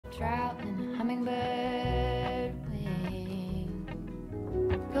drought and a hummingbird wing.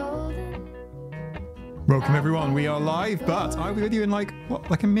 Golden. Welcome everyone, we are live, but I'll be with you in like,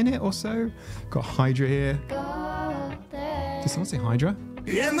 what, like a minute or so? Got Hydra here. Did someone say Hydra?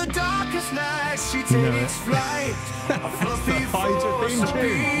 In the darkest night, she takes flight. A fluffy Hydra theme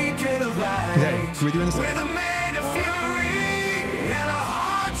tune. Okay, we're doing this. With a man of fury and a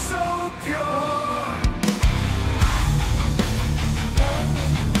heart so pure.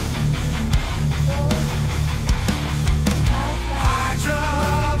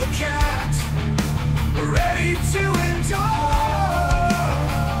 Hydra the cat, ready to endure.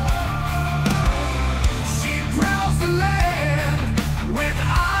 She prowls the land with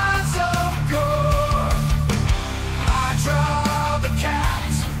eyes of gold. Hydra the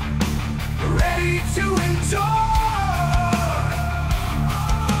cat, ready to endure.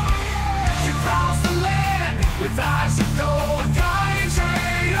 She prowls the land with eyes of gold.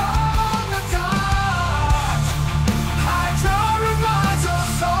 Hydrate on the dot. Hydra reminds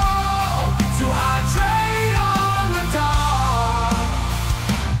us all to hydrate on the dot.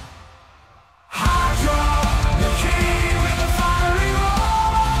 Hydra, the king with the fiery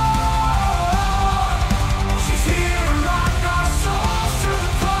roar. She's here to rock our souls to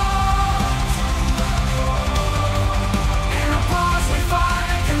the core. In her paws we find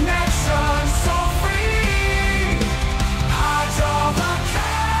a connection so free. Hydra the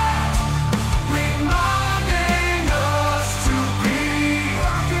cat, reminding us to be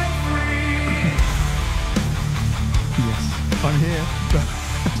rockin' free. Yes, I'm here. Just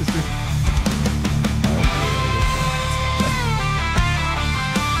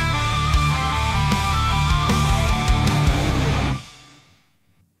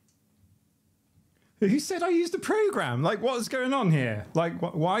Who said I used a program? Like, what's going on here? Like,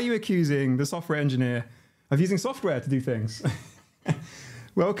 why are you accusing the software engineer of using software to do things?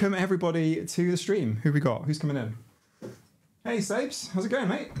 Welcome, everybody, to the stream. Who we got? Who's coming in? Hey, Sabes. How's it going,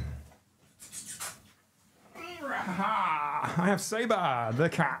 mate? I have Saber, the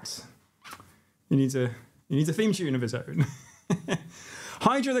cat. He needs a theme tune of his own.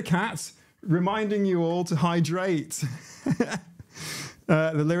 Hydra the cat, reminding you all to hydrate.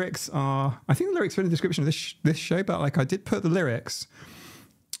 The lyrics are, I think the lyrics are in the description of this show, but like I did put the lyrics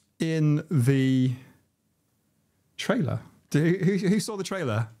in the trailer. Who saw the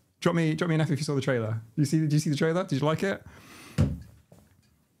trailer? Drop me an F if you saw the trailer. Did you see the trailer? Did you like it?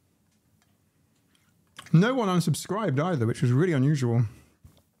 No one unsubscribed either, which was really unusual.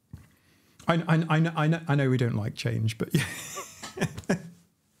 I know we don't like change, but yeah.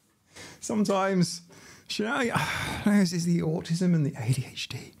 Sometimes. This is the autism and the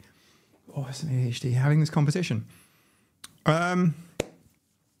ADHD. Autism and ADHD having this competition. Ron,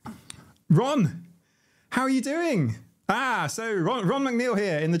 how are you doing? So Ron McNeil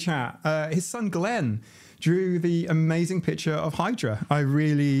here in the chat. His son Glenn drew the amazing picture of Hydra. I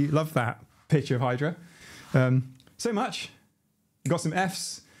really love that picture of Hydra. So much. We got some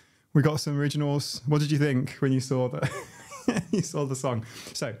Fs. We got some originals. What did you think when you saw the you saw the song?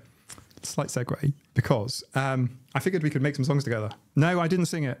 So. Slight segue, because I figured we could make some songs together. No, I didn't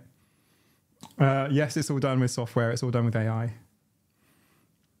sing it. Yes, it's all done with software. It's all done with AI.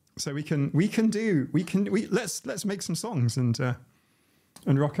 So let's make some songs and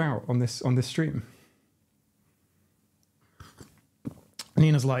rock out on this stream.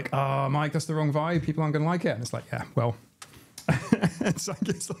 Nina's like, oh, Mike, that's the wrong vibe. People aren't going to like it. And it's like, yeah, well, it's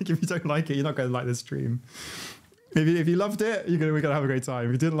like if you don't like it, you're not going to like this stream. If you loved it, we're going to have a great time.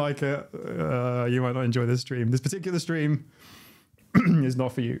 If you didn't like it, you might not enjoy this stream. This particular stream is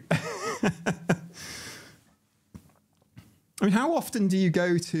not for you. I mean, how often do you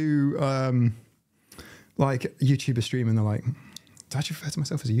go to like a YouTuber stream and they're like, do I actually refer to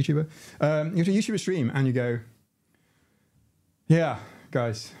myself as a YouTuber? You go to a YouTuber stream and you go, yeah,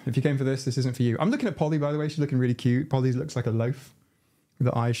 guys, if you came for this isn't for you. I'm looking at Polly, by the way. She's looking really cute. Polly looks like a loaf with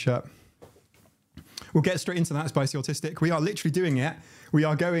her eyes shut. We'll get straight into that, Spicy Autistic. We are literally doing it. We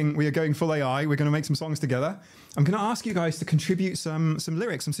are going full AI. We're going to make some songs together. I'm going to ask you guys to contribute some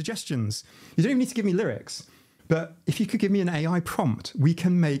lyrics, some suggestions. You don't even need to give me lyrics, but if you could give me an AI prompt, we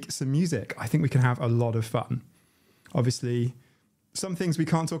can make some music. I think we can have a lot of fun. Obviously, some things we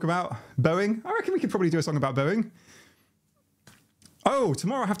can't talk about. Boeing. I reckon we could probably do a song about Boeing. Oh,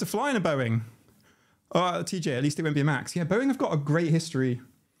 tomorrow I have to fly in a Boeing. TJ, at least it won't be a Max. Yeah, Boeing have got a great history.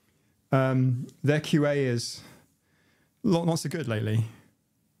 Their QA is not so good lately.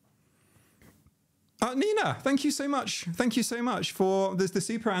 Nina, thank you so much. Thank you so much for the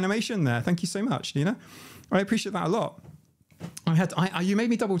super animation there. Thank you so much, Nina. I appreciate that a lot. You made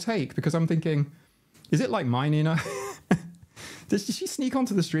me double take because I'm thinking, is it like mine, Nina? Did she sneak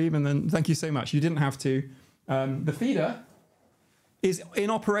onto the stream? And then thank you so much. You didn't have to. The feeder is in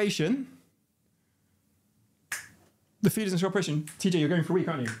operation. The feeder's in operation. TJ, you're going for a week,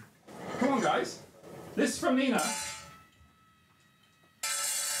 aren't you? Come on, guys. This is from Nina.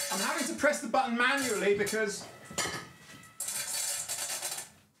 I'm having to press the button manually because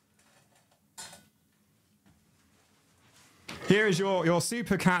here is your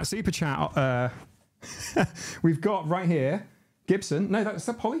super chat. We've got right here Gibson. No, that's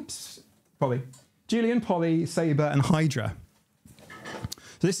that Polly. Polly. Julian, Polly, Saber, and Hydra.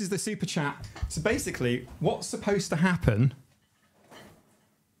 So this is the super chat. So basically, what's supposed to happen?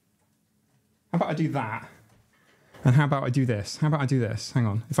 How about I do that? And how about I do this? How about I do this? Hang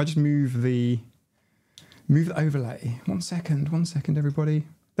on. If I just move the overlay. 1 second, everybody.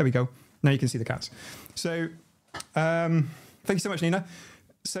 There we go. Now you can see the cats. So thank you so much, Nina.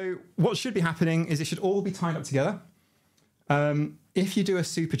 So what should be happening is it should all be tied up together. If you do a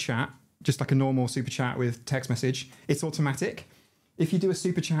super chat, just like a normal super chat with text message, it's automatic. If you do a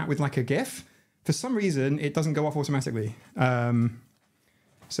super chat with like a GIF, for some reason, it doesn't go off automatically.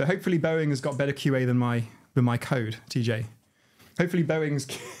 So hopefully Boeing has got better QA than my code, TJ. Hopefully Boeing's...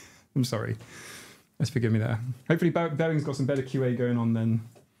 I'm sorry. Let's forgive me there. Hopefully Boeing's got some better QA going on than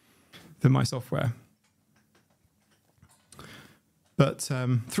my software. But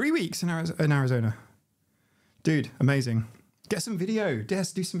 3 weeks in Arizona. Dude, amazing. Get some video.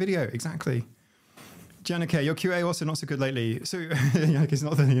 Yes, do some video. Exactly. Janica, your QA also not so good lately. So, it's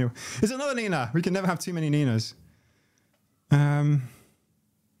not the new. It's another Nina. We can never have too many Ninas.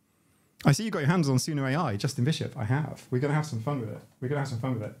 I see you got your hands on Suno AI, Justin Bishop. I have. We're going to have some fun with it.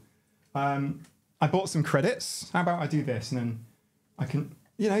 I bought some credits. How about I do this and then I can,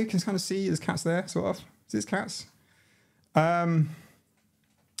 you can kind of see there's cats there, sort of. Is this cats?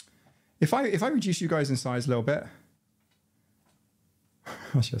 If I reduce you guys in size a little bit,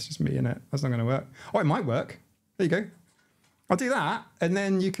 that's just me in it. That's not going to work. Oh, it might work. There you go. I'll do that, and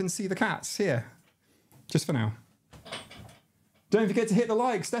then you can see the cats here, just for now. Don't forget to hit the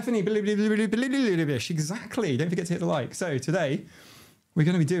like, Stephanie. Exactly. Don't forget to hit the like. So today we're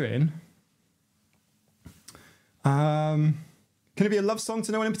going to be doing. Can it be a love song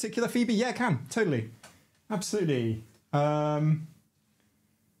to no one in particular, Phoebe? Yeah, it can. Totally. Absolutely. I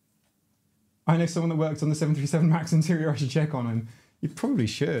know someone that worked on the 737 MAX interior I should check on, and you probably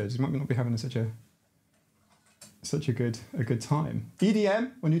should. You might not be having such a good time.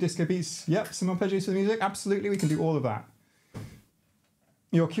 EDM or new disco beats? Yep, some arpeggios for the music? Absolutely, we can do all of that.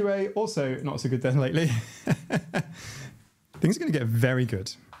 Your QA also not so good then lately. Things are going to get very good.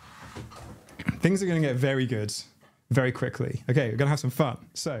 Things are going to get very good very quickly. Okay, we're going to have some fun.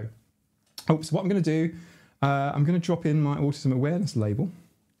 So what I'm going to do, I'm going to drop in my autism awareness label.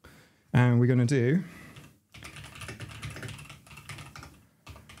 And we're going to do...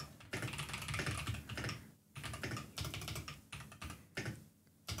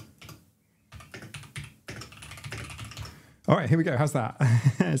 All right, here we go. How's that?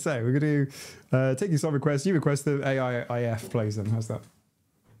 So we're going to take your song request. You request the AI-IF plays them. How's that?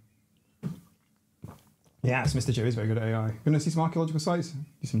 Yes, Mr. Joe is very good at AI. Going to see some archaeological sites?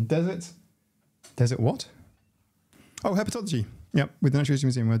 Do some deserts? Desert what? Oh, herpetology. Yep, with the Natural History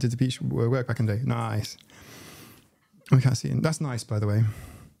Museum where I did the beach work back in the day. Nice. My cat's eating. That's nice, by the way.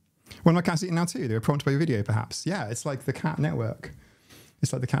 One of my cats eating now too. They were prompted by a video, perhaps. Yeah, it's like the cat network.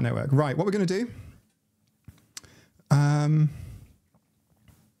 It's like the cat network. Right, what we're going to do...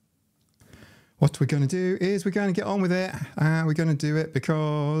 what we're going to do is we're going to get on with it. We're going to do it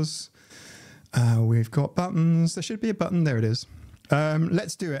because we've got buttons. There should be a button. There it is.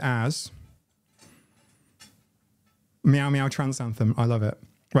 Let's do it as Meow Meow Trance Anthem. I love it.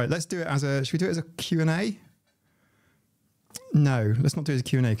 Right, let's do it as a... Should we do it as a Q&A? No, let's not do it as a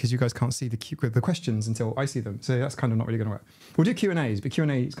Q&A because you guys can't see the questions until I see them. So that's kind of not really going to work. We'll do Q&As, but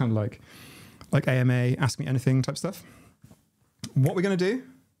Q&A is kind of like AMA, Ask Me Anything type stuff. What we're going to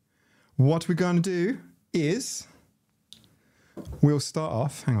do is we'll start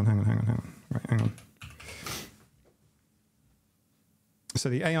off. Hang on. Right, hang on. So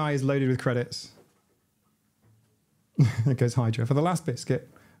the AI is loaded with credits. There goes Hydra. For the last biscuit,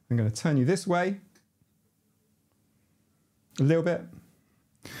 I'm going to turn you this way a little bit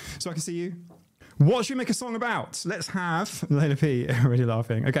so I can see you. What should we make a song about? Let's have Layla P. Already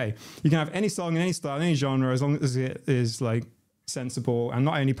laughing. Okay, you can have any song in any style, in any genre, as long as it is like sensible and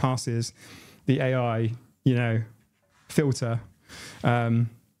not only passes the AI, filter,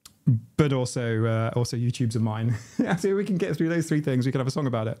 but also YouTube's of mine. So if we can get through those three things, we can have a song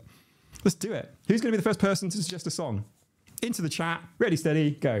about it. Let's do it. Who's going to be the first person to suggest a song? Into the chat. Ready, steady,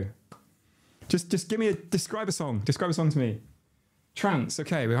 go. Just give me describe a song. Describe a song to me. Trance.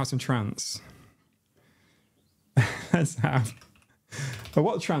 Okay, we have some trance. Let's have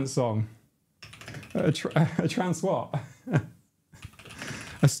what trance song? A trance what?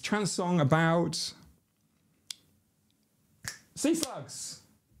 A trance song about sea slugs.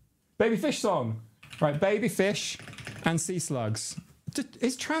 Baby fish song. Right, baby fish and sea slugs.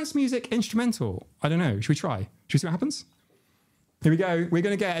 Is trance music instrumental? I don't know. Should we try? Should we see what happens? Here we go. We're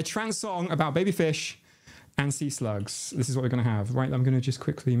going to get a trance song about baby fish and sea slugs. This is what we're going to have. Right, I'm going to just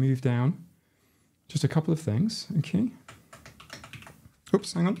quickly move down. Just a couple of things. Okay.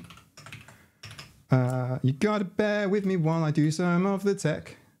 Oops, hang on. You got to bear with me while I do some of the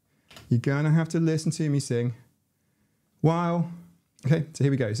tech. You're going to have to listen to me sing. While... Okay, so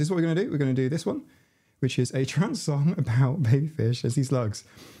here we go. So this is what we're going to do. We're going to do this one, which is a trance song about baby fish and sea slugs.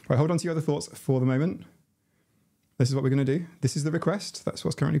 Right, hold on to your other thoughts for the moment. This is what we're going to do. This is the request. That's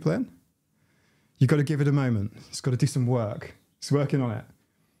what's currently playing. You've got to give it a moment. It's got to do some work. It's working on it.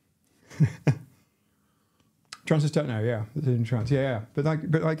 Trances don't know, yeah. Trance, yeah. But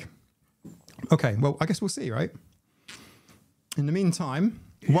like, okay, well, I guess we'll see, right? In the meantime,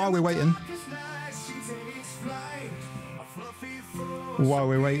 while we're waiting... While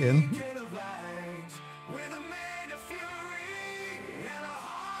we're waiting...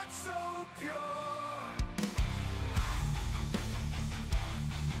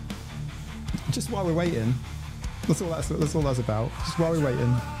 Just while we're waiting, that's all that's about. Just while we're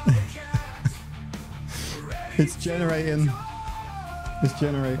waiting. It's generating. It's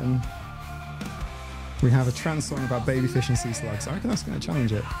generating. We have a trance song about baby fish and sea slugs. I reckon that's going to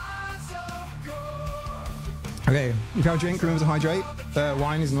challenge it. Okay, if you have a drink, remember to hydrate.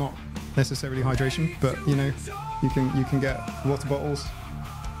 Wine is not necessarily hydration, but you know, you can get water bottles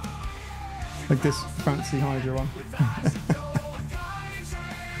like this fancy Hydra one.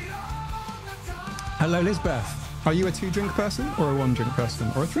 Hello, Lisbeth. Are you a 2-drink person or a 1-drink person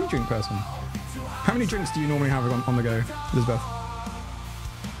or a 3-drink person? How many drinks do you normally have on the go, Lisbeth?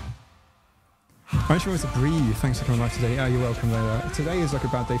 I just remember to breathe. Thanks for coming live today. Oh, you're welcome, Layla. Today is like a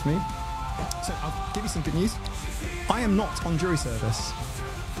bad day for me. So I'll give you some good news. I am not on jury service.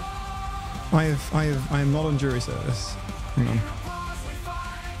 I am not on jury service. Hang on.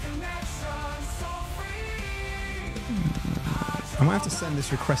 I might have to send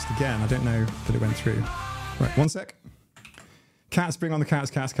this request again. I don't know that it went through. Right, one sec. Cats, bring on the cats,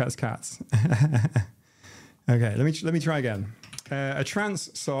 cats, cats, cats. Okay, let me try again. A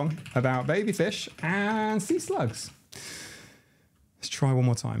trance song about baby fish and sea slugs. Let's try one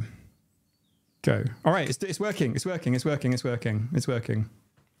more time. Go. All right, it's working. It's working. It's working. It's working. It's working.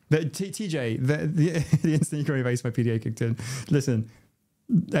 TJ, the instant you can erase my PDA kicked in. Listen,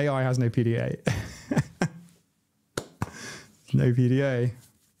 AI has no PDA. No PDA.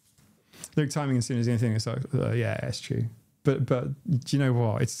 Look, timing as soon as anything. So yeah, it's true. But do you know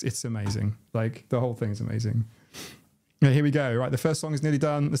what? It's amazing. Like the whole thing's amazing. Yeah, here we go. Right, the first song is nearly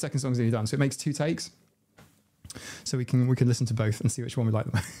done. The second song is nearly done. So it makes 2 takes. So we can listen to both and see which one we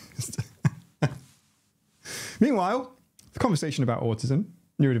like the most. Meanwhile, the conversation about autism,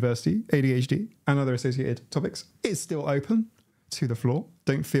 neurodiversity, ADHD, and other associated topics is still open to the floor.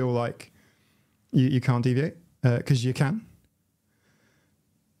 Don't feel like you can't deviate because you can.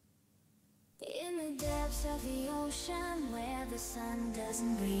 In the depths of the ocean where the sun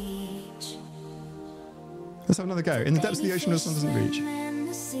doesn't reach. Let's have another go. In the depths of the ocean where the sun doesn't reach. And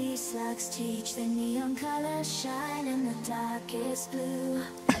the sea slugs teach the neon colors shine in the darkest blue.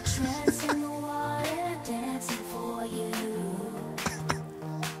 A trance in the water dancing for you.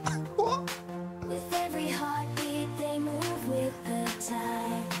 What? With every heartbeat they move with the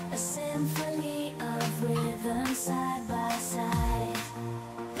tide. A symphony of rhythm side by side.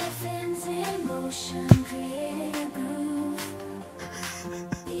 The fins in motion creating a groove.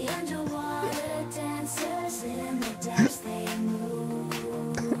 The underwater dancers in the depths they move.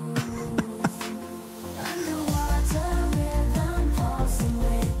 Underwater rhythm pulsing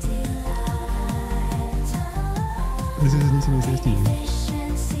with delight. This isn't easy as this to you. Fish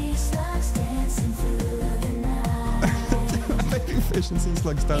and sea slugs dancing through the night. Baby fish and sea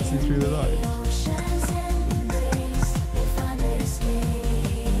slugs dancing through the night. Oceans embrace, they find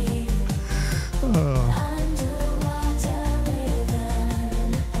escape. Oh. Underwater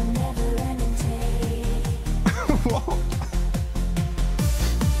rhythm, a never-ending tape. What?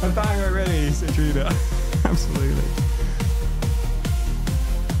 A bang already, Citrina. Absolutely.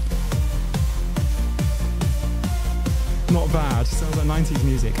 Not bad. Sounds like 90s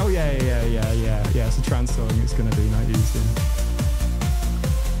music. Oh yeah. It's a trance song. It's going to be 90s. Yeah.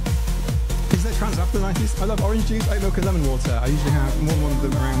 Is there trance after the 90s? I love orange juice, oat milk, and lemon water. I usually have more than one of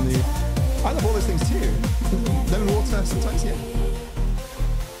them around the... I love all those things too. Lemon water, sometimes, yeah.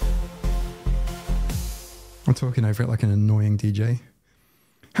 I'm talking over it like an annoying DJ.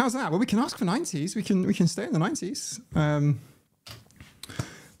 How's that? Well, we can ask for 90s. We can stay in the 90s.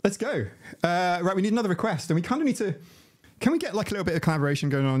 Let's go. Right, we need another request, and we kind of need to. Can we get like a little bit of collaboration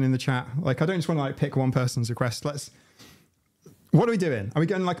going on in the chat? Like, I don't just want to like pick one person's request. What are we doing? Are we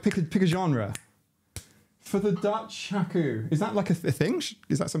going like pick a genre for the Dutch Haku? Is that like a thing?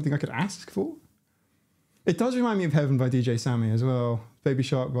 Is that something I could ask for? It does remind me of Heaven by DJ Sammy as well. Baby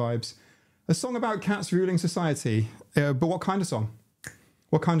Shark vibes. A song about cats ruling society. But what kind of song?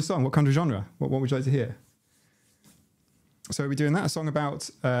 What kind of song? What kind of genre? What would you like to hear? So are we doing that? A song about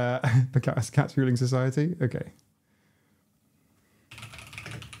the cats ruling society? Okay.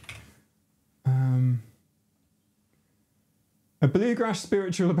 A bluegrass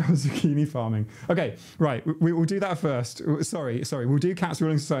spiritual about zucchini farming. Okay, right. We will do that first. Sorry. We'll do cats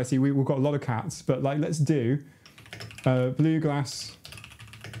ruling society. We've got a lot of cats, but like, let's do bluegrass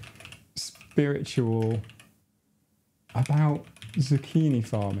spiritual about zucchini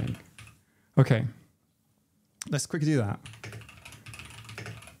farming. Okay, let's quickly do that.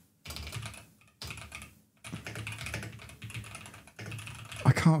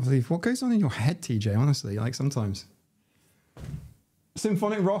 I can't believe what goes on in your head, TJ, honestly, like sometimes.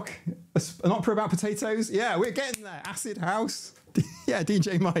 Symphonic rock, an opera about potatoes. Yeah, we're getting there. Acid house. Yeah,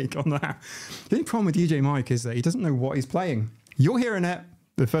 DJ Mike on that. The only problem with DJ Mike is that he doesn't know what he's playing. You're hearing it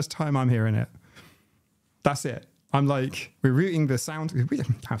the first time I'm hearing it. That's it. I'm like, we're routing the sound. We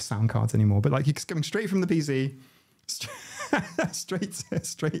don't have sound cards anymore, but like he's coming straight from the PC,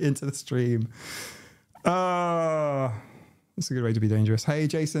 straight into the stream. That's a good way to be dangerous. Hey,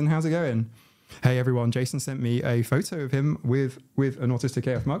 Jason, how's it going? Hey, everyone. Jason sent me a photo of him with an Autistic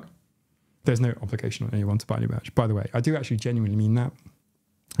AF mug. There's no obligation on anyone to buy any merch. By the way, I do actually genuinely mean that.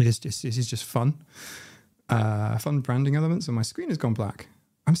 This is just fun. Fun branding elements, and my screen has gone black.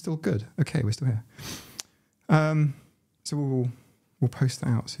 I'm still good. Okay, we're still here. So we'll post that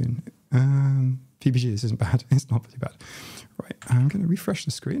out soon. PPG, this isn't bad. It's not pretty bad. Right, I'm going to refresh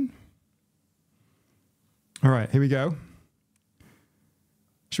the screen. All right, here we go.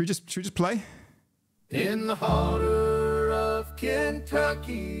 Should we just play? In the heart of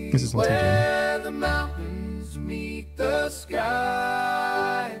Kentucky, This is where the mountains meet the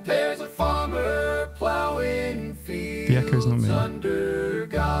sky, there's a farmer plowing fields The echo's not me. under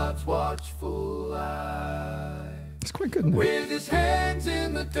God's watchful eye. It's quite good, isn't it? With his hands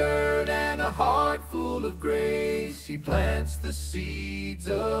in the dirt and a heart full of grace, he plants the seeds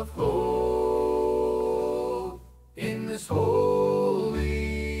of hope in this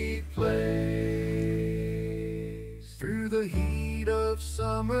holy place. Through the heat of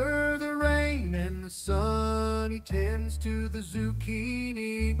summer, the rain and the sun, he tends to the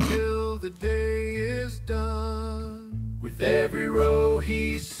zucchini till the day is done. With every row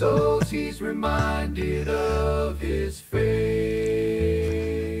he sows, he's reminded of his faith,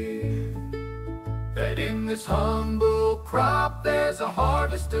 that in this humble crop there's a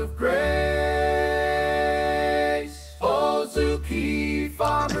harvest of grace. Oh, zucchini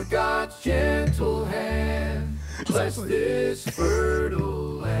farmer, God's gentle hand, bless this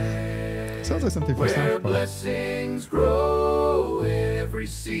fertile land. Sounds like something from where South Park. blessings grow, every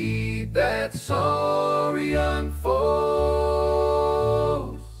seed that sorry unfolds,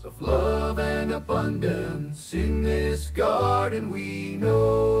 of love and abundance in this garden we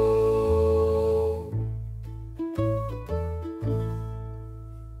know.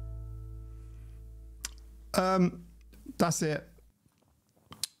 That's it.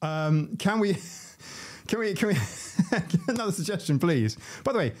 Can we get another suggestion, please?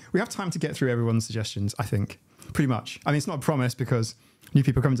 By the way, we have time to get through everyone's suggestions, I think, pretty much. I mean, it's not a promise because new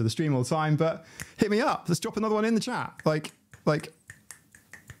people come to the stream all the time, but hit me up. Let's drop another one in the chat. Like,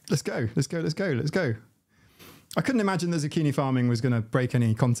 let's go. I couldn't imagine that zucchini farming was going to break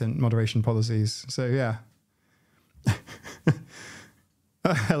any content moderation policies. So yeah.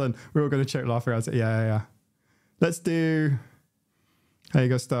 Helen, we're all going to choke laughing out. Yeah. Let's do. Hey, you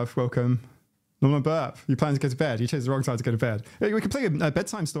got stuff. Welcome. Norman Burp, you plan to go to bed. You chose the wrong time to go to bed. Hey, we can play a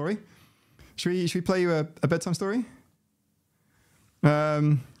bedtime story. Should we play you a bedtime story? How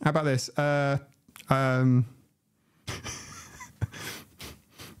about this? A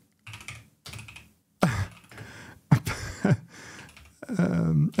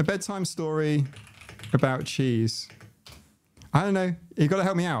bedtime story about cheese. I don't know. You got to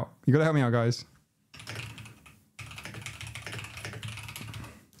help me out. Guys.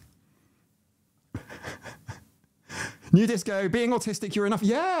 New disco, being autistic, you're enough.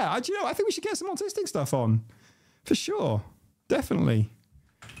 Yeah, I think we should get some autistic stuff on. For sure. Definitely.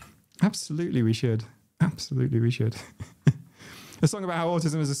 Absolutely we should. A song about how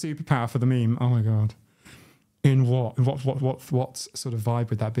autism is a superpower for the meme. Oh my God. In what? What sort of vibe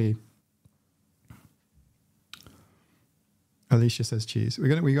would that be? Alicia says cheese.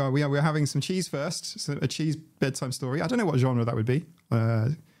 We're having some cheese first. So a cheese bedtime story. I don't know what genre that would be.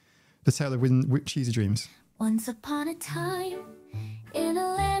 The Tale of Cheesy Dreams. Once upon a time, in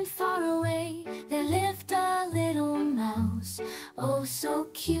a land far away, there lived a little mouse, oh so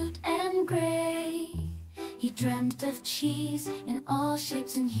cute and grey. He dreamt of cheese in all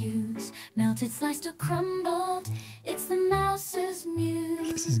shapes and hues, melted, sliced or crumbled, it's the mouse's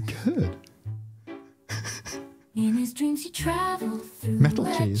muse. This is good. In his dreams he traveled through Metal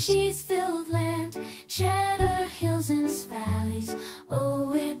a cheese. cheese-filled land, cheddar hills and valleys,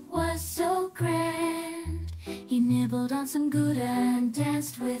 oh it was so grand. He nibbled on some Gouda and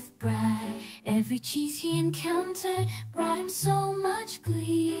danced with pride. Every cheese he encountered brought him so much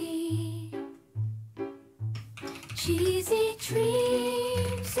glee. Cheesy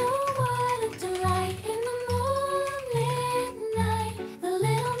dreams, oh what a delight. In the moonlit night, the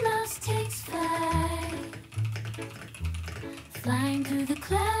little mouse takes flight, flying through the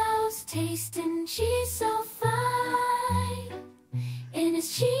clouds, tasting cheese so fine. In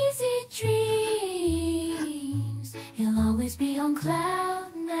his cheesy dreams, he'll always be on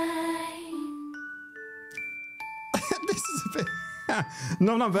cloud nine. This is a bit...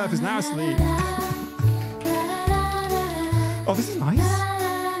 no, not Burp is now asleep. Oh, this is nice.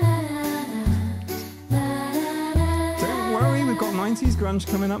 Don't worry, we've got 90s grunge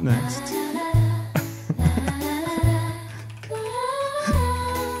coming up next.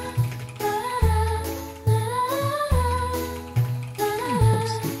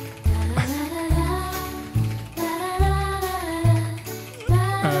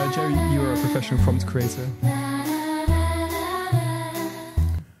 Joe, you are a professional prompt creator.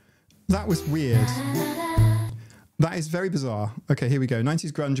 That was weird. That is very bizarre. Okay, here we go.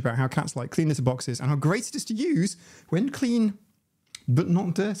 90s grunge about how cats like clean litter boxes and how great it is to use when clean but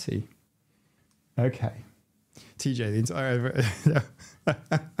not dirty. Okay. TJ, the entire...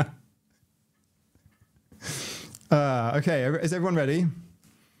 okay, is everyone ready?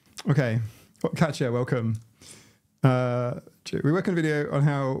 Okay. Katja, welcome. We work on a video on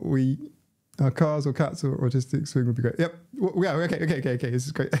how cars or cats or autistic swing would be great. Yep. Yeah, okay. This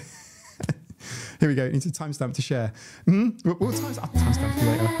is great. Here we go. Need a timestamp to share. I'll timestamp for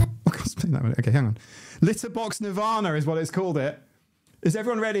later. I'll explain that in a minute. Okay, hang on. Litterbox Nirvana is what it's called it. Is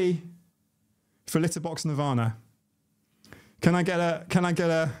everyone ready for Litterbox Nirvana? Can I get a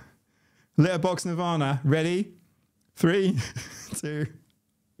Litterbox Nirvana? Ready? 3, 2,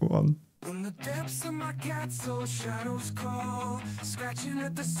 1. In the depths of my castle, shadows call, scratching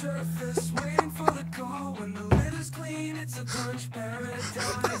at the surface, waiting for the call. When the litter's clean, it's a grunge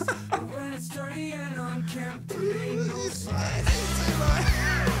paradise. But when it's dirty and unkempt, there ain't no sight.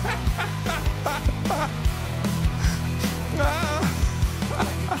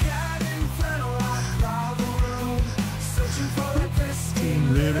 Like a cat in flannel, I prowl the room, searching for the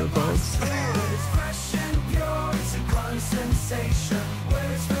pristine litter box. It's fresh and pure, it's a grunge sensation.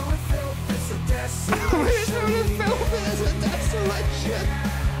 Where it's filled with filth, it's a desolation. Where's the filth? It's a desolation.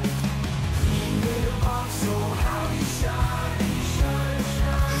 Litter box, so how you shine, shine.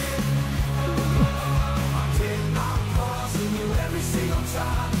 I take my paws on you every single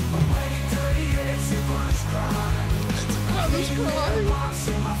time. But when you're dirty, it's a grunge crime. Litter box,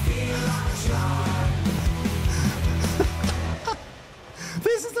 so my feet like shine.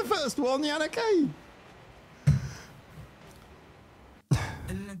 This is the first one, Yannick.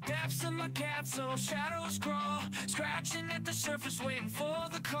 In the depths of my castle, shadows crawl, scratching at the surface, waiting for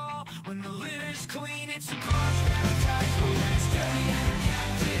the call. When the litter's clean, it's a grunge paradise. When it's dirty and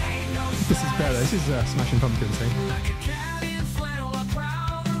kept, it ain't no This is better. This is Smashing Pumpkins thing. like a cat in flannel, I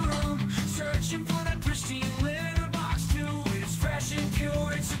prowl the room, searching for that pristine litter box too. It's fresh and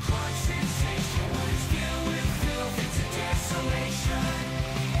pure, it's a crunch sensation. When it's filled with filth, it's a desolation.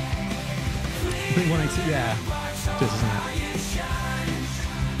 Blink 182, yeah. Just isn't it?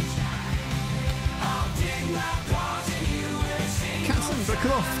 Cats and the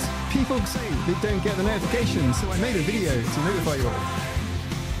Croft. People say they don't get the notifications, so I made a video to notify you all.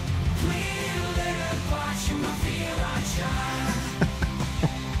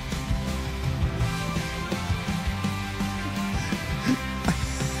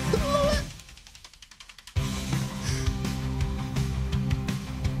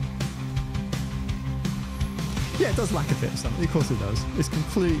 Yeah, it does lack a bit of something. Of course it does. It's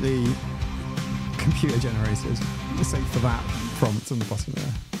completely computer generated. Save for that prompt on the bottom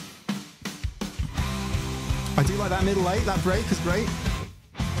there. I do like that middle 8. That break is great.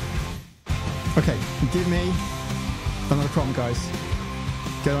 Okay, give me another prompt, guys.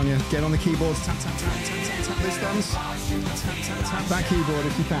 Get on the keyboards. Tap, tap, tap, tap, tap, tap those thumbs. Tap, tap, tap that keyboard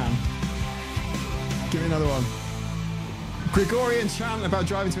if you can. Give me another one. Gregorian chant about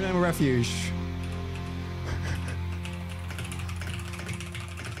driving to an animal refuge.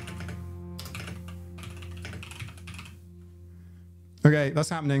 Okay, that's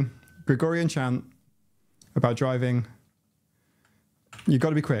happening. Gregorian chant about driving. You've got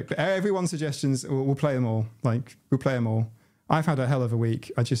to be quick. But everyone's suggestions, we'll play them all. Like, we'll play them all. I've had a hell of a week.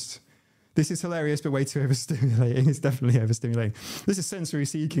 This is hilarious, but way too overstimulating. It's definitely overstimulating. This is sensory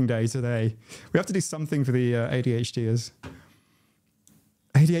seeking day today. We have to do something for the ADHDers.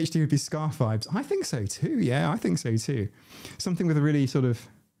 ADHD would be scarf vibes. I think so too. Yeah, I think so too. Something with a really sort of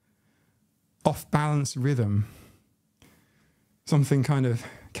off-balance rhythm. Something kind of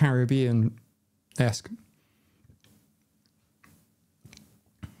Caribbean-esque.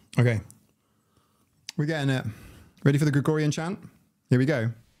 Okay. We're getting it. Ready for the Gregorian chant? Here we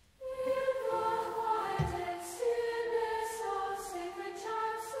go.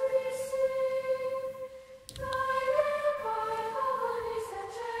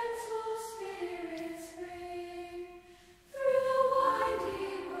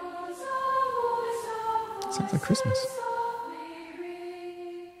 Sounds like Christmas.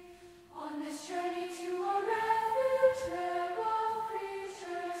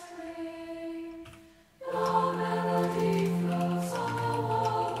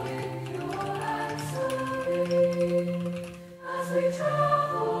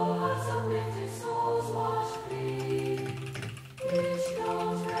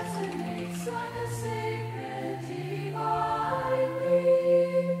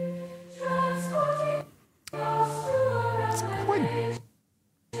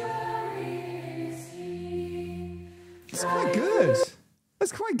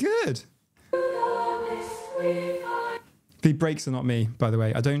 The breaks are not me, by the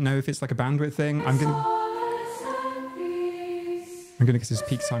way. I don't know if it's like a bandwidth thing. I'm gonna guess it's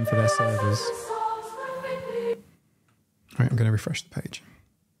peak time for their servers. All right, I'm gonna refresh the page.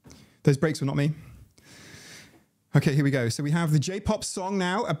 Those breaks were not me. Okay, here we go. So we have the J-pop song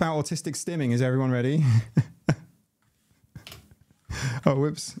now about autistic stimming. Is everyone ready? Oh,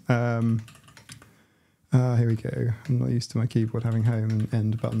 whoops. Here we go. I'm not used to my keyboard having home and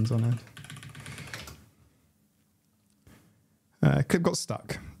end buttons on it. Clip got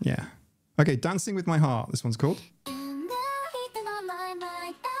stuck. Yeah. Okay, Dancing with My Heart. This one's called.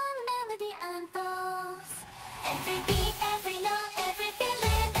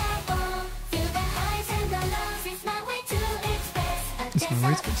 It's my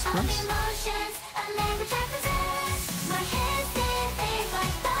way to express.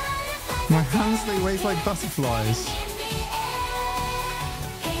 My hands, they wave like butterflies.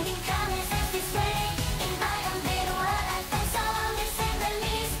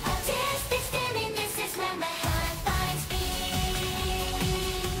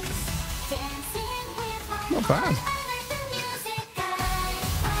 Not bad.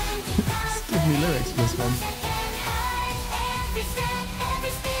 Give me lyrics for this one.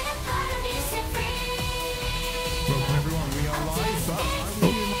 Welcome everyone, we are live, but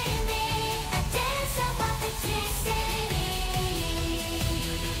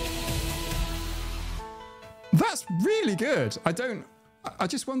that's really good. I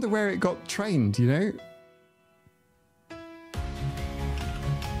just wonder where it got trained, you know?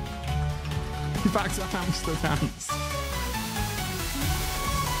 Back to hamster dance.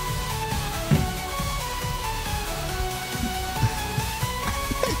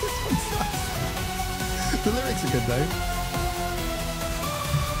 The lyrics are good though.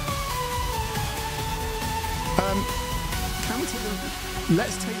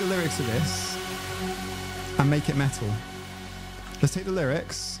 Let's take the lyrics of this and make it metal. Let's take the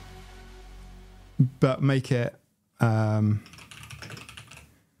lyrics, but make it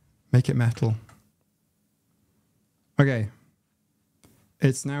metal. Okay,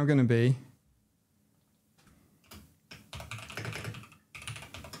 it's now going to be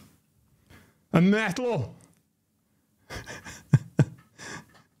a metal.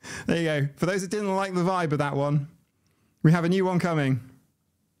 There you go. For those that didn't like the vibe of that one, we have a new one coming.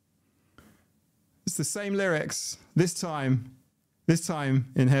 It's the same lyrics, this time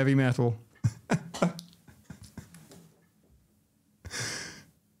in heavy metal.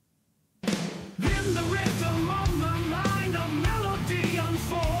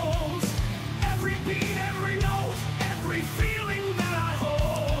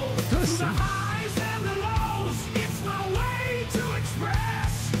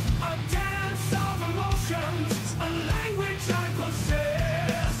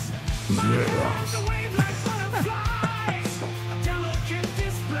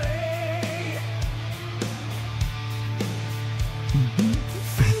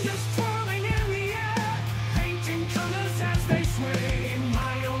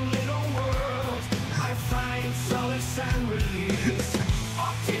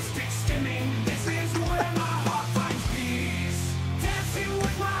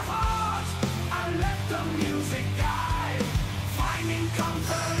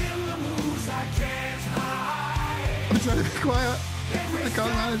 trying to be quiet. I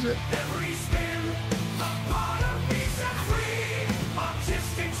can't manage it. Every spin, a part of me set free.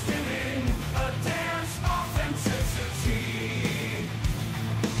 Artistic spinning, a dance authenticity.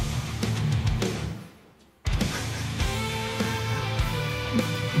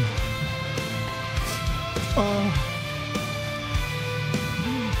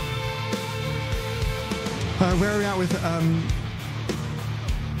 Where are we at with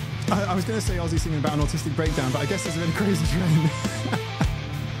I was going to say Ozzy singing about an autistic breakdown, but I guess there's a bit of crazy train.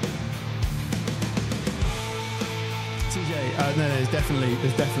 TJ, no, there's definitely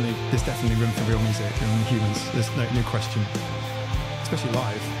room for real music and humans. There's no question, especially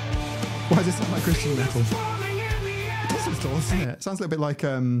live. Why does it sound like Christian metal? It does at all, doesn't it? It sounds a little bit like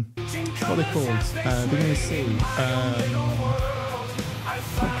what are they called? Beginning with C.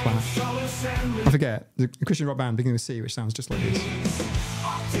 Clash. I forget the Christian rock band beginning with C, which sounds just like this.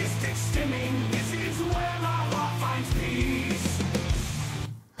 Artistic stimming, this is where my heart finds peace.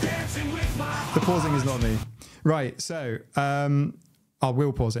 Dancing with my heart. The pausing is not me. Right, so I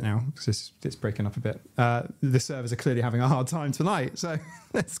will pause it now because it's breaking up a bit. The servers are clearly having a hard time tonight, so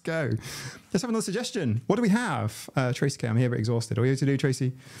let's go. Let's have another suggestion. What do we have? Tracy K, I'm here but exhausted. All you have to do,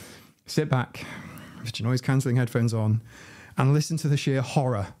 Tracy, sit back with your noise-cancelling headphones on and listen to the sheer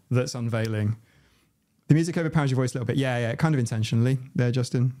horror that's unveiling. The music overpowers your voice a little bit. Yeah, kind of intentionally there,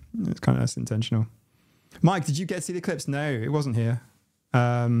 Justin. It's kind of intentional. Mike, did you get to see the clips? No, it wasn't here.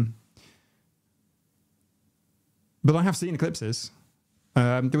 But I have seen eclipses.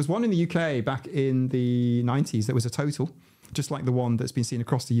 There was one in the UK back in the 90s that was a total, just like the one that's been seen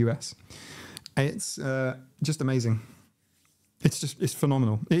across the US. It's just amazing. It's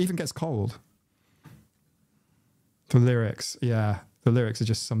phenomenal. It even gets cold. The lyrics, yeah, the lyrics are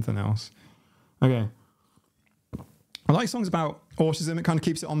just something else. Okay. I like songs about autism. It kind of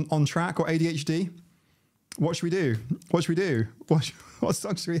keeps it on track, or ADHD. What should we do? What should we do? What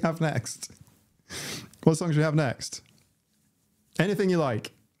songs should we have next? What songs should we have next? Anything you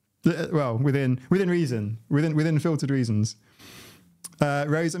like. Well, within reason, within filtered reasons.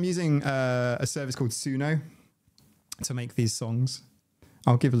 Rose, I'm using a service called Suno to make these songs.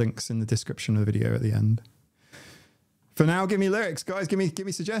 I'll give links in the description of the video at the end. For now, give me lyrics, guys. Give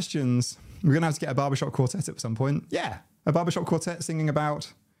me suggestions. We're gonna have to get a barbershop quartet at some point. Yeah, a barbershop quartet singing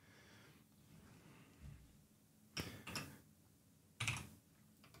about.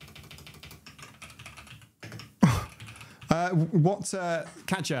 What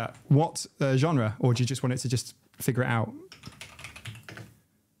Catcher? What genre, or do you just want it to just figure it out?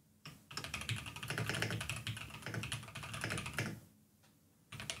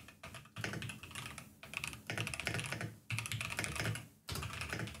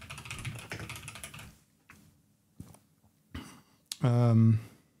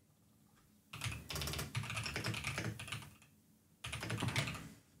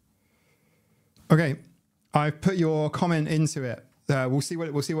 Okay, I've put your comment into it. We'll see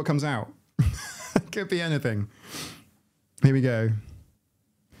what comes out. Could be anything. Here we go.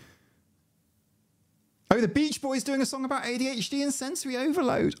 Oh, the Beach Boys doing a song about ADHD and sensory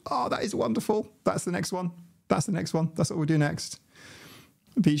overload. Oh, that is wonderful. That's the next one. That's the next one. That's what we'll do next.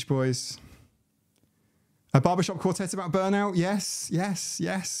 Beach Boys. A barbershop quartet about burnout. Yes, yes,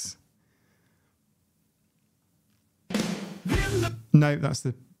 yes. No, that's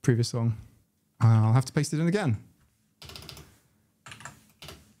the previous song. I'll have to paste it in again.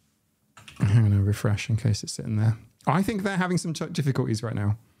 I'm going to refresh in case it's sitting there. I think they're having some difficulties right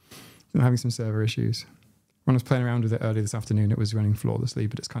now. They're having some server issues. When I was playing around with it earlier this afternoon, it was running flawlessly,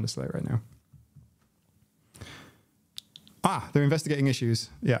 but it's kind of slow right now. Ah, they're investigating issues.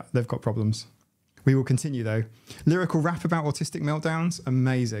 Yeah, they've got problems. We will continue though. Lyrical rap about autistic meltdowns,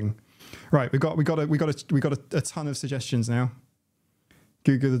 amazing. Right, we got a ton of suggestions now.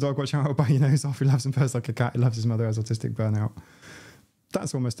 Google the dog, watch out, bite your nose off. He loves and purrs like a cat. He loves his mother, has autistic burnout.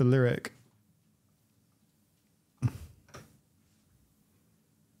 That's almost a lyric.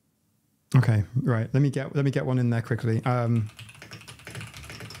 Okay, right. Let me get one in there quickly.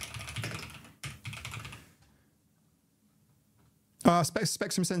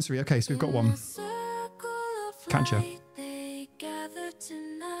 Spectrum Sensory. Okay, so we've got one. Catcher. They gather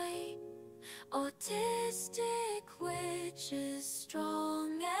tonight. Autistic witches,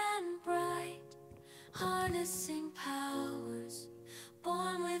 strong and bright, harnessing powers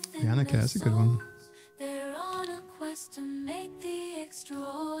born within Yeah, okay, that's a good one. They're on a quest to make the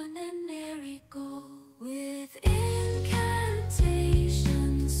extraordinary go. With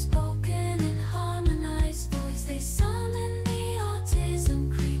incantations spoken in harmonized voice, they summon the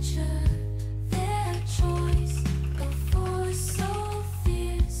autism creature. Their choice, a force so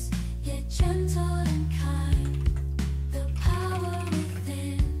fierce, yet gentle and kind.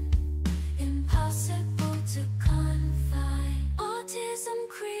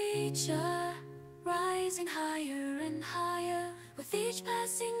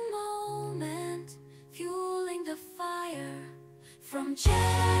 passing moment, fueling the fire. From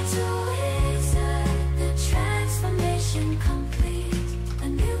Jedi to wizard, the transformation complete. A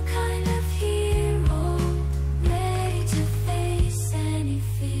new kind of hero, ready to face any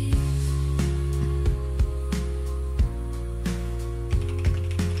fear.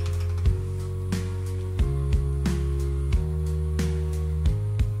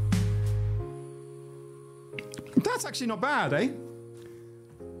 That's actually not bad, eh?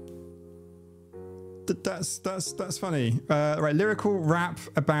 That's funny. Right, lyrical rap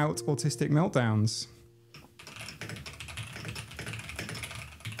about autistic meltdowns.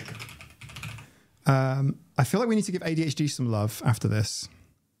 I feel like we need to give ADHD some love after this.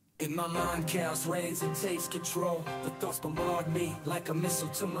 In my mind, chaos reigns and takes control. The thoughts bombard me like a missile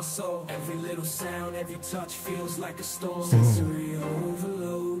to my soul. Every little sound, every touch feels like a storm. Sensory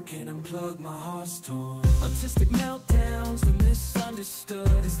overload, can unplug my heart's torn. Autistic meltdowns, the misunderstood.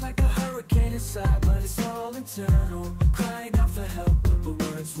 It's like a hurricane inside, but it's all internal. Crying out for help, but the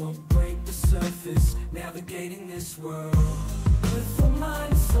words won't break the surface. Navigating this world. But the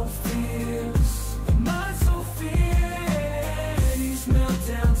mind is so fierce, the mind so fierce. These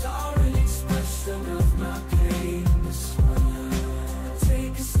meltdowns are an expression of my pain. This one,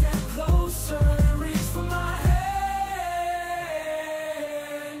 take a step closer and reach for my hand.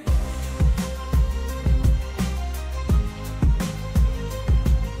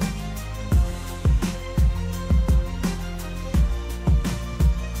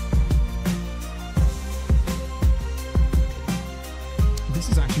 This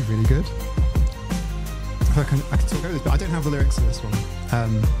is actually really good. I can talk over this, but I don't have the lyrics to this one.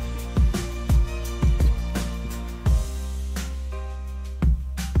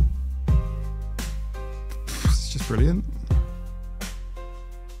 It's just brilliant.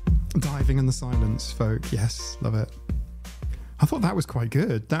 Diving in the silence, folk. Yes, love it. I thought that was quite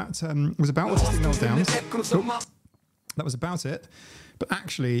good. That was about autistic meltdowns. Oh, that was about it. But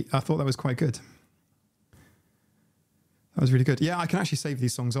actually, I thought that was quite good. That was really good. Yeah, I can actually save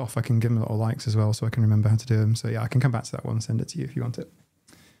these songs off. I can give them a lot of likes as well so I can remember how to do them. So yeah, I can come back to that one and send it to you if you want it.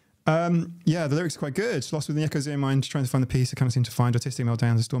 Yeah, the lyrics are quite good. Lost within the echoes of your mind, trying to find the peace I can't seem to find. Autistic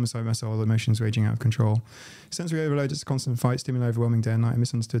meltdowns, a storm inside my soul, emotions raging out of control. Sensory overload, it's a constant fight, stimuli overwhelming day and night. I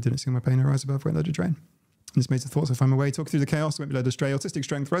misunderstood, didn't see my pain arise above, went load of drain. And this made the thoughts I find my way, talk through the chaos, went be led astray. Autistic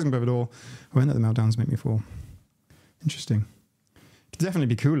strength, rising above it all. I won't let the meltdowns make me fall. Interesting. Could definitely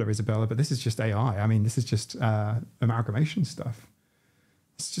be cooler, Isabella, but this is just AI. I mean, this is just amalgamation stuff.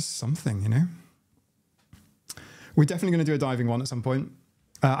 It's just something, you know? We're definitely going to do a diving one at some point.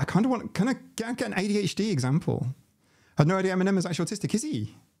 I kind of want to get an ADHD example. I had no idea Eminem is actually autistic. Is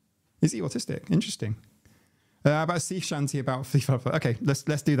he? Is he autistic? Interesting. About a sea shanty about FIFA. Okay, let's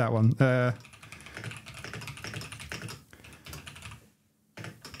do that one.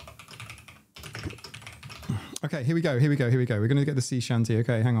 Okay, here we go. We're going to get the sea shanty.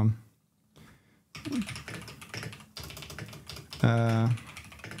 Okay, hang on.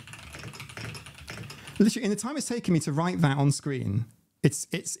 Literally, in the time it's taken me to write that on screen, it's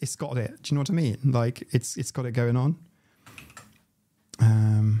got it. Do you know what I mean? Like it's got it going on.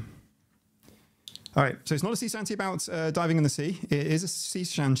 All right, so it's not a sea shanty about diving in the sea. It is a sea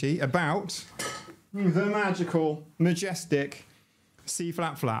shanty about the magical, majestic sea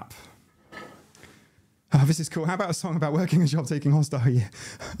flap flap. Oh, this is cool. How about a song about working a job, taking hostile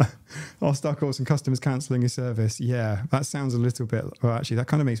calls and customers cancelling your service? Yeah, that sounds a little bit... Well, actually, that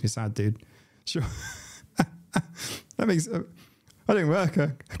kind of makes me sad, dude. Sure. That makes... I don't work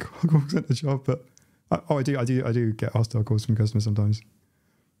a call centre job, but... I do get hostile calls from customers sometimes.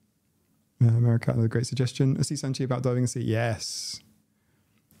 America, another great suggestion. A sea shanty about diving in the sea. Yes.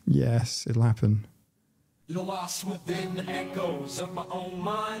 Yes, it'll happen. Lost within the echoes of my own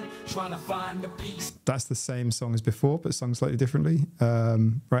mind, trying to find the peace. That's the same song as before, but sung slightly differently.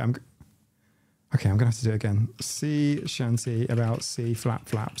 Right, I'm gonna have to do it again. Sea shanty about sea flap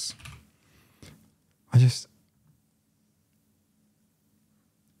flaps.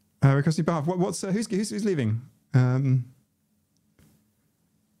 Requesting Bath. Who's leaving? SpongeBob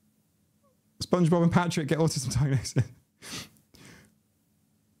and Patrick get autism diagnosis.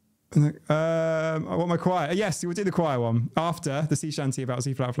 I want my choir. Yes, we'll do the choir one after the sea shanty about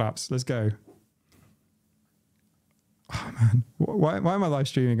sea flap flaps. Let's go. Oh man, why am I live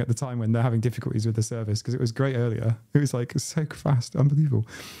streaming at the time when they're having difficulties with the service? Because it was great earlier. It was like so fast, unbelievable.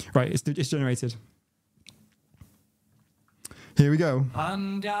 Right, it's generated. Here we go.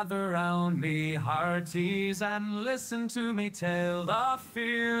 Ungather round me, hearties, and listen to me tell the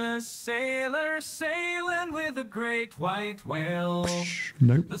fearless sailor sailing with a great white whale.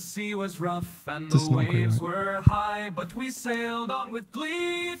 Nope. The sea was rough and This is the not quite waves right. were high, but we sailed on with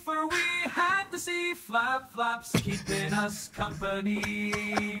glee, for we had the sea flaps keeping us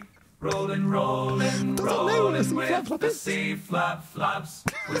company. Rolling, rolling, rolling with the sea flaps.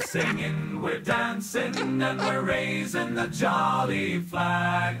 We're singing, we're dancing, and we're raising the jolly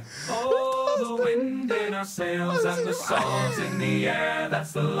flag. Oh, the wind in our sails and the salt in the air.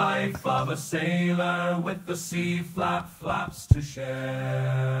 That's the life of a sailor with the sea flaps to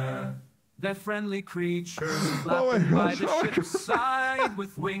share. They're friendly creatures flapping by the ship's side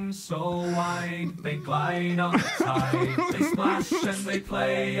with wings so wide they glide on the tide. They splash and they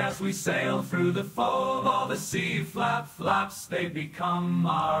play as we sail through the foam. All the sea flaps, they become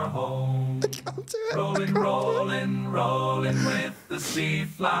our home. Rolling, rolling, rolling with the sea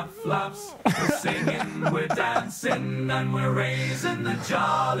flaps. We're singing, we're dancing, and we're raising the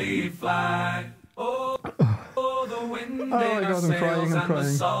jolly flag. Oh, the wind in our sails and the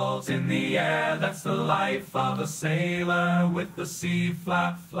salt in the air. That's the life of a sailor with the sea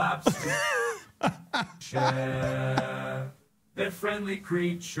flaps to share. They're friendly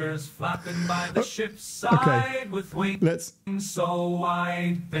creatures flapping by the ship's side with wings so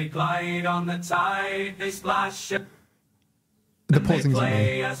wide they glide on the tide. They splash and they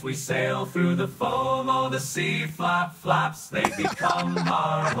play as we sail through the foam. All the sea flaps, they become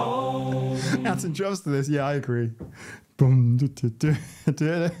our home. Add some drums to this. Yeah, I agree. Boom,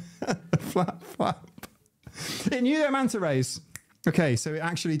 flap, flap. It knew their manta rays. Okay, so it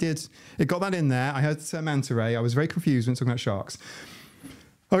actually did. It got that in there. I heard the term manta ray. I was very confused when talking about sharks.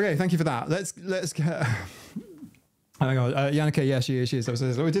 Okay, thank you for that. Let's get. Oh my God, Yannicke, yeah, she is.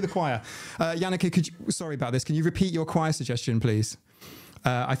 We do the choir. Yannicke, sorry about this. Can you repeat your choir suggestion, please?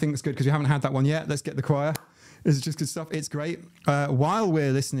 I think it's good because we haven't had that one yet. Let's get the choir. This is just good stuff. It's great. While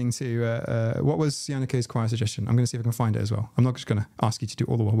we're listening to, what was Yannicke's choir suggestion? I'm going to see if I can find it as well. I'm not just going to ask you to do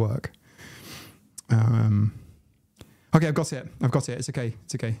all the work. Okay, I've got it. It's okay.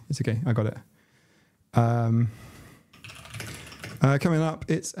 I got it. Coming up,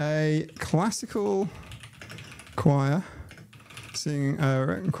 it's a classical choir singing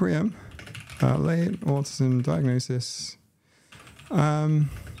Requiem, late autism diagnosis, and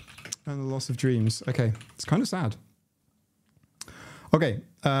the loss of dreams. Okay, it's kind of sad. Okay,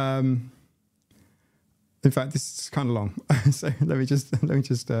 in fact, this is kind of long, so let me just.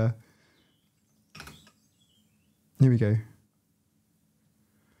 Here we go.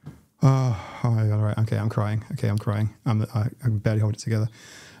 Oh my God! Right, okay, I'm crying. I can barely hold it together.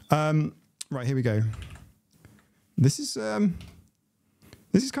 Right, here we go. This is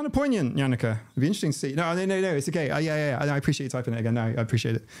kind of poignant, Yannicke. It'd be interesting to see. No, it's okay. Yeah. I appreciate you typing it again. No, I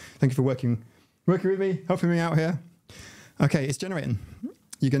appreciate it. Thank you for working with me, helping me out here. Okay, it's generating.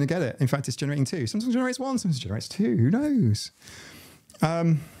 You're going to get it. In fact, it's generating 2. Sometimes it generates 1, sometimes it generates 2. Who knows?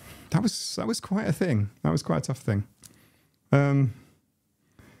 That was quite a thing. That was quite a tough thing. Yeah,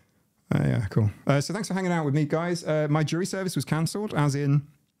 cool. So thanks for hanging out with me, guys. My jury service was cancelled, as in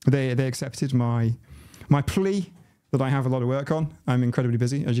they accepted my plea that I have a lot of work on. I'm incredibly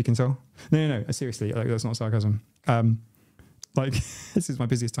busy, as you can tell. No, seriously, like, that's not sarcasm. Like, this is my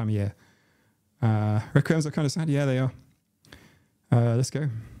busiest time of year. Requiems are kind of sad. Yeah, they are. Let's go.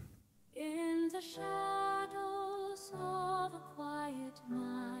 In the shadows of a quiet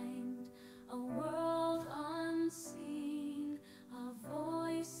mind, a world unseen, a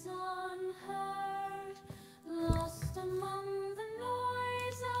voice unheard, lost among the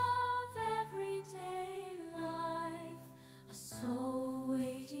noise of everyday life, a soul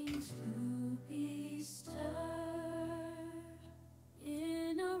waiting to be stirred.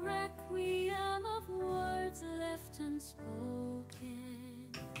 In a requiem of words left unspoken,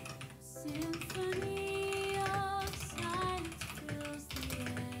 symphony of silence fills the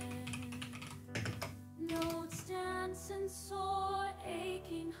air. Notes dance and soar,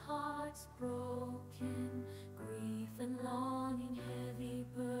 aching hearts broken, grief and longing, heavy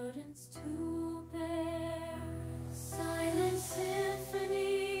burdens to bear. Silent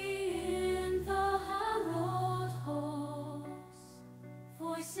symphony in the hallowed halls,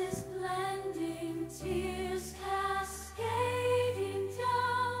 voices blending, tears cascading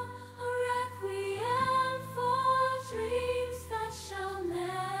down, a requiem for dreams that shall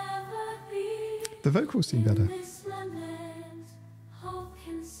never be. The vocals seem better. In this lament, hope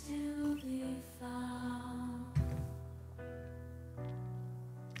can still be found.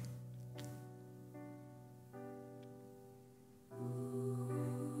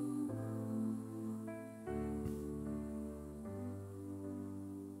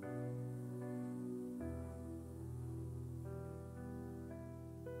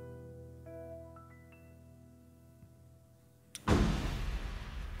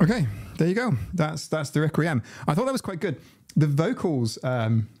 Okay, there you go. That's the Requiem. I thought that was quite good. The vocals, I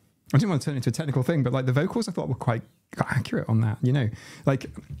didn't want to turn it into a technical thing, but like the vocals I thought were quite accurate on that, you know. Like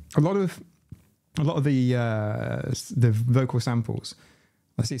a lot of the vocal samples,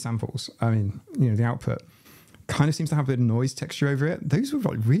 I see samples, I mean, you know, the output kind of seems to have a bit of noise texture over it. Those were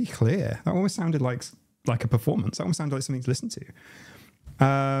like really clear. That almost sounded like a performance. That almost sounded like something to listen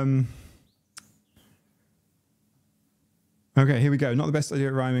to. Okay, here we go. Not the best idea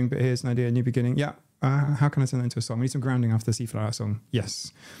at rhyming, but here's an idea, new beginning. Yeah. How can I turn that into a song? We need some grounding after the Sea Flower song.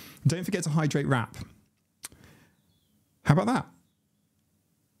 Yes. Don't forget to hydrate rap. How about that?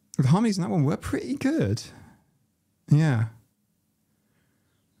 The harmonies in that one were pretty good. Yeah.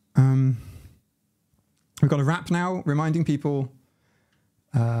 We've got a rap now, reminding people.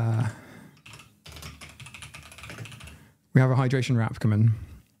 We have a hydration rap coming.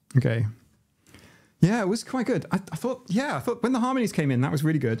 Okay. Yeah, it was quite good. I thought when the harmonies came in, that was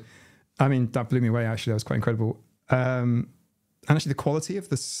really good. I mean, that blew me away, actually. That was quite incredible. And actually, the quality of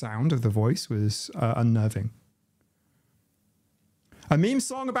the sound of the voice was unnerving. A meme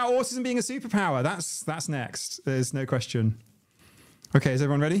song about autism being a superpower. That's next. There's no question. Okay, is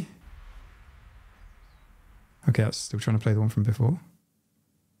everyone ready? Okay, that's still trying to play the one from before.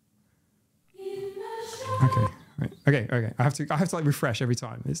 Okay. Right. Okay. I have to like refresh every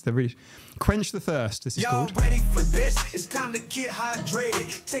time. It's the really quench the thirst. This is called. Y'all ready for this? It's time to get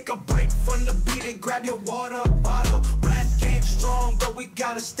hydrated. Take a break from the beat and grab your water bottle. Rap game strong, but we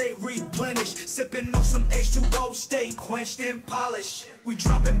gotta stay replenished. Sipping on some H2O, stay quenched and polished. We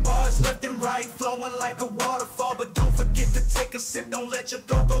dropping bars left and right, flowing like a waterfall. But don't forget to take a sip, don't let your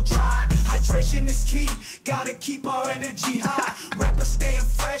throat go dry. Hydration is key, gotta keep our energy high. Rappers staying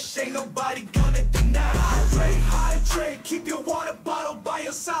fresh, ain't nobody gonna deny. Hydrate, keep your water bottle by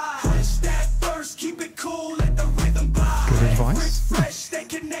your side. Quench that thirst, keep it cool, let the rhythm glide. Good advice. Fresh, stay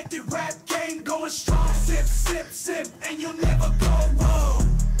connected, rap game going strong. Sip, sip, sip, and you'll never go wrong.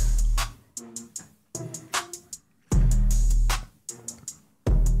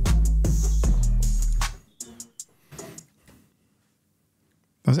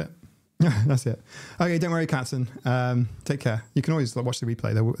 That's it. Yeah, that's it. Okay, don't worry, Katzen. Take care. You can always watch the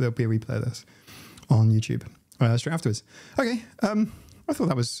replay. There'll be a replay of this on YouTube straight afterwards. Okay, I thought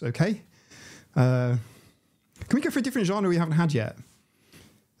that was okay. Can we go for a different genre we haven't had yet?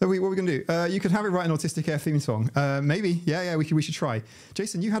 What are we going to do? You could have it write an Autistic Air theme song. Maybe. Yeah, we should try.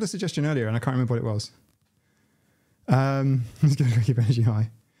 Jason, you had a suggestion earlier, and I can't remember what it was. It's going to keep energy high.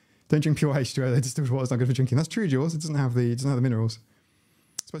 Don't drink pure H2O. Distilled water is not good for drinking. That's true, Jules. It doesn't have the minerals.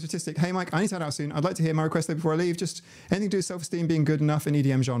 Sports Autistic. Hey, Mike, I need to head out soon. I'd like to hear my request though before I leave. Just anything to do with self-esteem being good enough in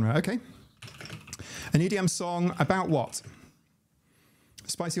EDM genre. Okay. An EDM song about what?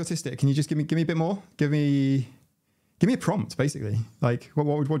 Spicy Autistic. Can you just give me a bit more? Give me a prompt, basically. Like, what do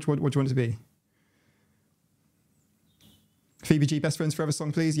you want it to be? Phoebe G, Best Friends Forever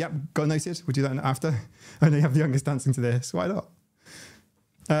song, please. Yep, got noted. We'll do that after. I know you have the youngest dancing to this. Why not?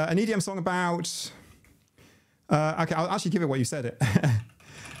 An EDM song about... okay, I'll actually give it what you said it.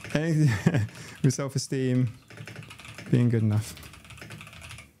 Anything with self-esteem being good enough.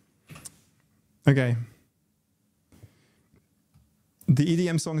 Okay. The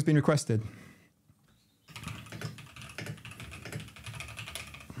EDM song has been requested.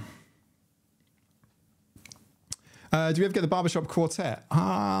 Do we ever get the Barbershop Quartet?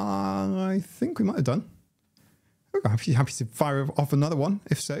 I think we might have done. I'm happy to fire off another one,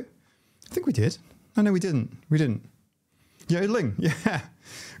 if so. I think we did. Oh, no, we didn't. We didn't. Yodeling, yeah.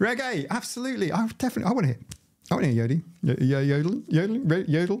 Reggae, absolutely. I want to hear yodeling.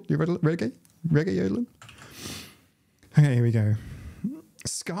 Reggae yodeling. Okay, here we go.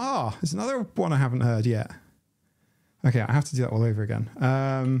 Ska is another one I haven't heard yet. Okay, I have to do that all over again.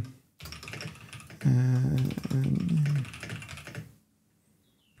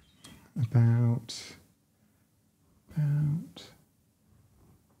 About.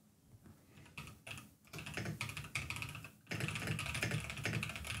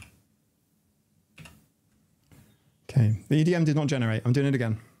 Okay, the EDM did not generate. I'm doing it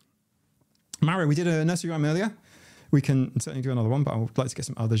again. Mara, we did a nursery rhyme earlier. We can certainly do another one, but I would like to get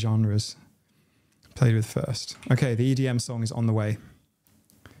some other genres played with first. Okay, the EDM song is on the way.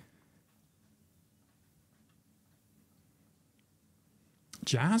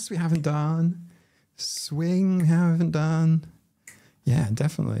 Jazz we haven't done. Swing we haven't done. Yeah,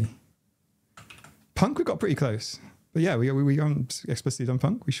 definitely. Punk we got pretty close. But yeah, we haven't explicitly done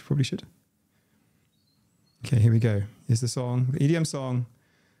punk. We probably should. Okay, here we go. Here's the song, the EDM song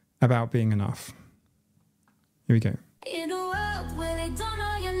about being enough. Here we go. In a world where they don't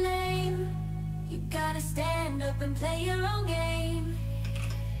know your name, you gotta stand up and play your own game.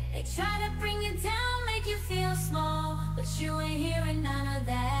 They try to bring you down, make you feel small, but you ain't hearing none of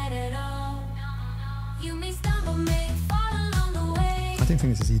that at all. You may stumble, may fall along the way. I don't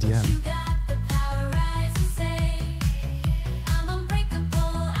think this is EDM. You got the power, rise and say, I'm unbreakable,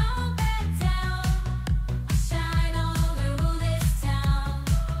 I won't back down. I shine all over this town.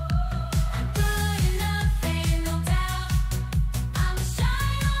 I'm good enough, ain't no doubt. I'm a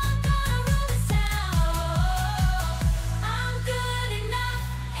shine on, gonna rule this town. I'm good enough,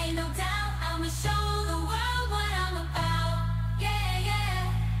 ain't no doubt. I'ma show the world what I'm about. Yeah,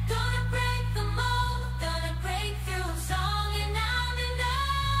 yeah. Gonna break the mold, gonna break through. I'm strong and I'm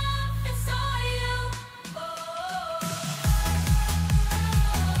enough, and so are you.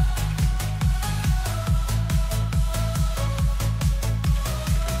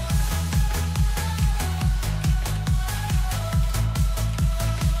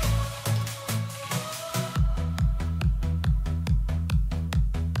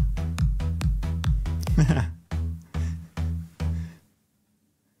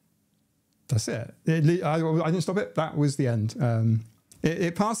 That's it. I didn't stop it. That was the end.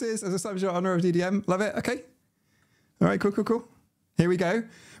 It passes as a subject honor of DDM. Love it. Okay. All right. Cool, cool, cool. Here we go.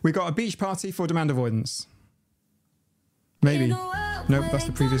 We got a beach party for demand avoidance. Maybe. Nope, that's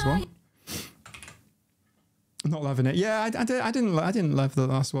the previous one. Not loving it. Yeah, I didn't love the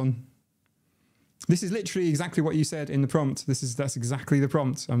last one. This is literally exactly what you said in the prompt. That's exactly the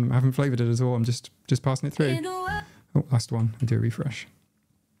prompt. I haven't flavored it at all. I'm just passing it through. Oh, last one. I do a refresh.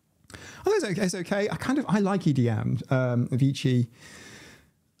 Oh, it's okay. I like EDM, Avicii,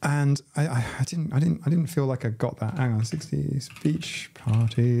 and I didn't feel like I got that. Hang on, 60s beach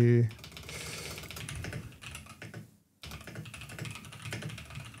party.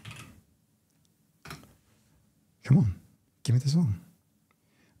 Come on, give me the song.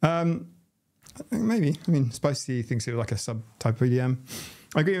 Maybe. I mean, Spicy thinks it was like a sub-type of EDM.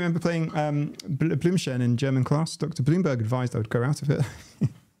 I agree. I remember playing Blümchen in German class. Dr. Bloomberg advised I would grow out of it.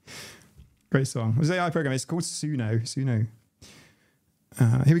 Great song. It was an AI program. It's called Suno.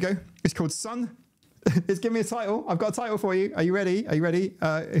 Here we go. It's called Sun. It's giving me a title. I've got a title for you. Are you ready? Are you ready?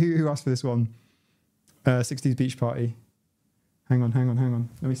 Who asked for this one? 60s beach party. Hang on.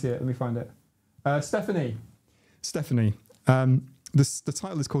 Let me see it. Let me find it. Stephanie. The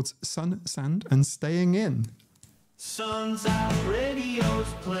title is called Sun, Sand, and Staying In. Sun's out, radio's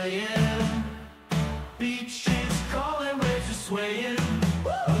playing. Beach is calling, waves are swaying.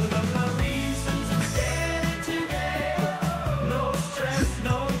 Look up the reasons I'm standing today. No stress,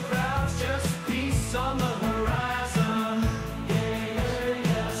 no crowds, just peace on the horizon.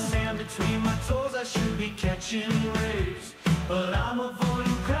 Yeah. Sand between my toes, I should be catching waves, but I'm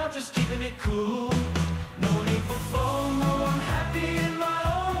avoiding crowd, just keeping it cool. No need for FOMO, I'm happy in my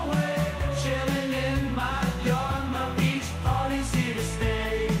own way. Chilling in my yard, my beach party's here to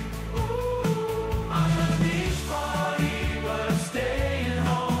stay. I'm a beach party, but I'm staying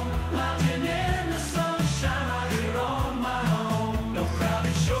home. Lounging in the sunshine out here on my own. No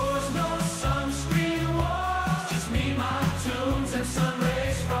crowded shores, no sunscreen walks. Just me, my tunes, and sun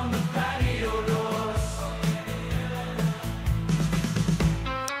rays from the patio doors.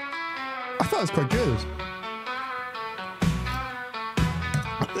 I thought it was quite good.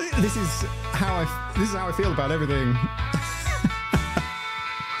 This is how I feel about everything.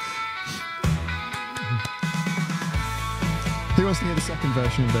 Who wants to hear the second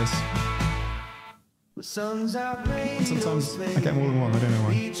version of this? The sun's out, radio's Sometimes I get playing. more than one. I don't know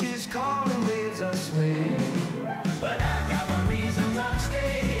why. Beach is calling, waves are swaying. But I got my reasons, I'm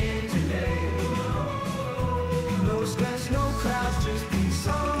staying today. No stress, no crowds, just peace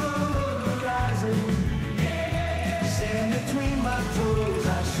on the horizon. Sand between my toes,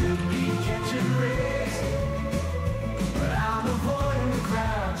 I should be catching rays, but I'm avoiding the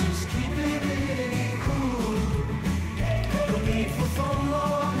crowd, just keeping it cool. No need for FOMO,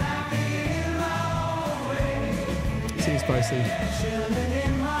 I'm happy in my own way. Too spicy. Chilling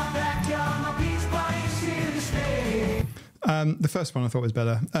in my backyard, my beach party's here to stay. The first one I thought was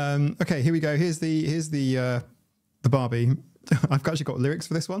better. Okay, here we go. Here's the Barbie. I've actually got lyrics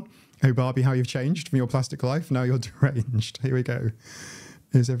for this one. Oh Barbie, how you've changed from your plastic life. Now you're deranged. Here we go.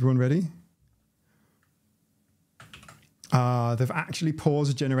 Is everyone ready? They've actually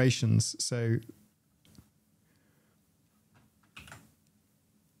paused generations. So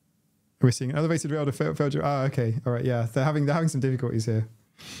we're seeing an elevated rail to failed. Okay. All right. Yeah, they're having some difficulties here.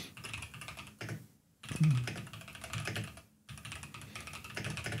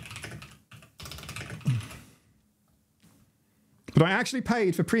 But I actually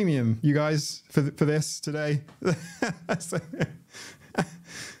paid for premium, you guys, for this today, so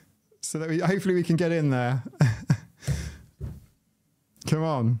that hopefully we can get in there. Come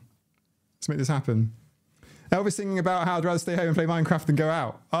on, Let's make this happen. Elvis singing about how I'd rather stay home and play Minecraft than go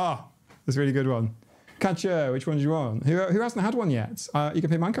out. Ah, that's a really good one. Catcher, which one do you want? Who hasn't had one yet? You can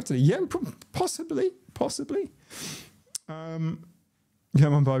play Minecraft today. Yeah, possibly. Come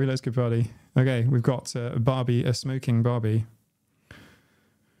on, Barbie, let's go party. Okay, we've got a Barbie, a smoking Barbie.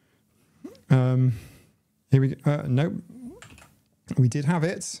 Here we go. Nope. We did have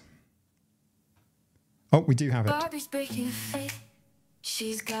it. Oh, we do have it. Barbie's breaking faith.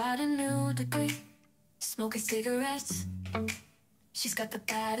 She's got a new degree. Smoking cigarettes. She's got the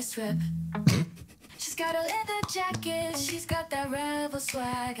baddest rep. She's got a leather jacket. She's got that rebel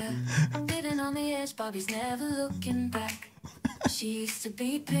swagger. Living on the edge, Barbie's never looking back. She used to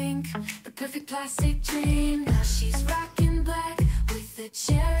be pink, the perfect plastic dream. Now she's rockin' black with a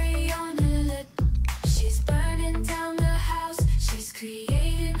cherry on her lip. She's burning down the house. She's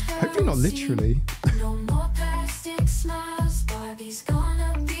creating her Hopefully not own literally. scene. No more plastic smiles. Barbie's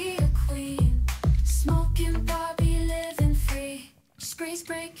gonna be a queen. Smoking Barbie, living free. Sprays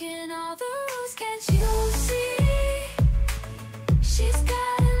breaking all the rules. Can't you see? She's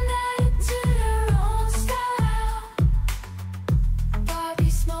got an attitude, her own style. Barbie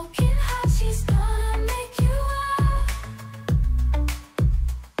smoking hot, she's gonna make you wild.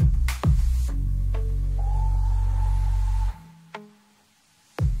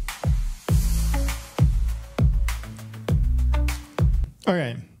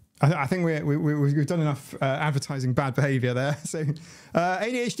 Okay. I think we've done enough advertising bad behaviour there. So,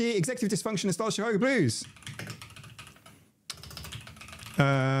 ADHD, executive dysfunction, nostalgia, Chicago blues.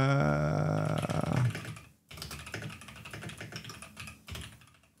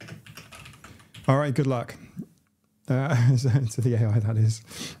 All right, good luck. To the AI, that is.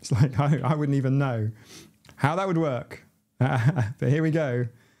 It's like, I wouldn't even know how that would work. But here we go.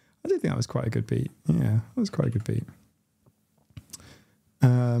 I do think that was quite a good beat. Yeah, that was quite a good beat.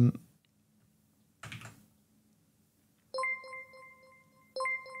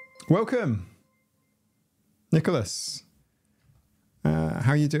 Welcome, Nicholas. How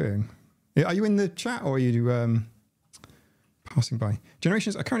are you doing? Are you in the chat or are you passing by?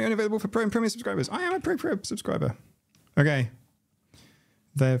 Generations are currently unavailable for Pro and Premium subscribers. I am a Pro subscriber. Okay,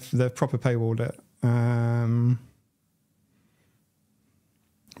 they've proper paywalled it.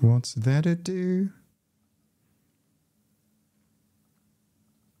 What's there to do?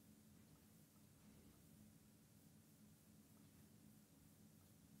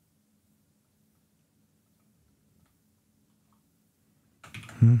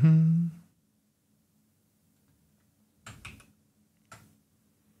 Mm-hmm.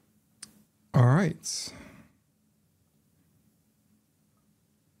 All right.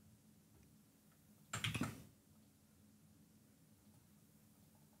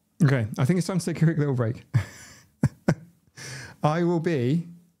 Okay, I think it's time to take a quick little break. I will be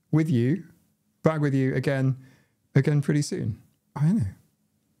with you, back with you again pretty soon. I know.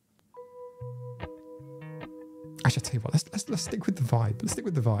 I should tell you what, let's stick with the vibe. Let's stick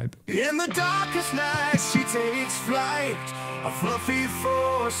with the vibe. In the darkest night, she takes flight. A fluffy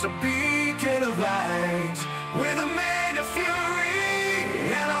force, a beacon of light. With a mane of fury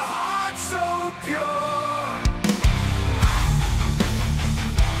and a heart so pure.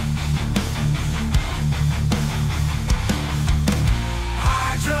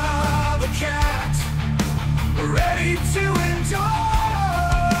 Hydra, the cat, ready to endure.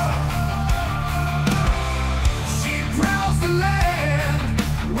 Prowls the land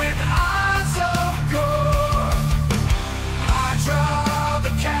with eyes of gold. Hydra,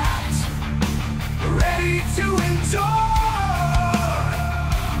 the cat, ready to endure.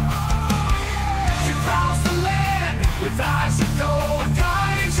 She prowls the land with eyes of gold.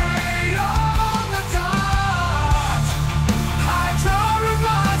 Hydrate on the dot. Hydra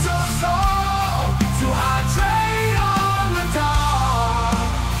reminds us all to hydrate on the dot.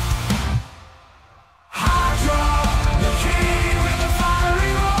 Hydra, the king with the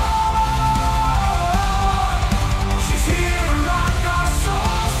fiery roar. She's here to rock our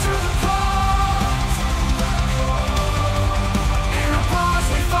souls to the core. In her paws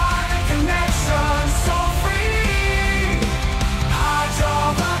we find a connection so free. Hydra,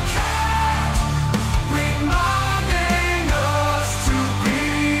 the cat, reminding us to be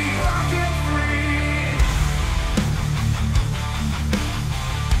rockin' free.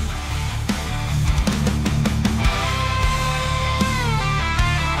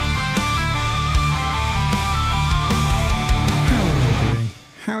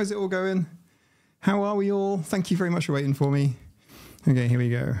 How is it all going? How are we all? Thank you very much for waiting for me. Okay, here we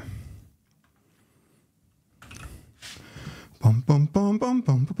go. Bum bum bum bum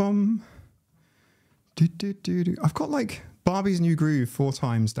bum bum bum. Do do do do. I've got like Barbie's New Groove 4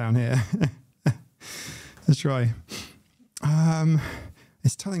 times down here. Let's try.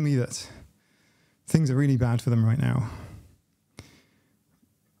 It's telling me that things are really bad for them right now.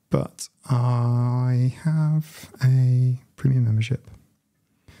 But I have a premium membership.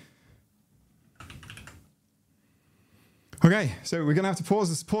 Okay, so we're going to have to pause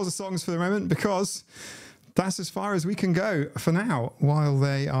the songs for the moment because that's as far as we can go for now while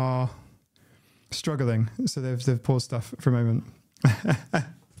they are struggling. So they've paused stuff for a moment.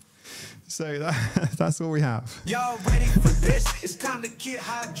 So that's all we have. Y'all ready for this? It's time to get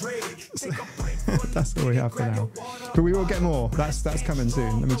hydrated. Take a break. That's all we have for now. But we will get more. That's coming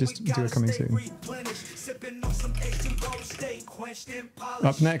soon. Let me just do a coming soon.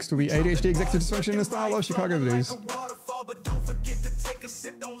 Up next will be ADHD Executive Dysfunction in the Style of Chicago Blues.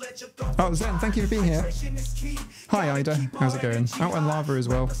 Oh, Zen, thank you for being here. Hi, Ida. How's it going? Out in lava as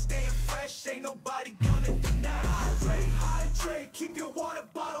well.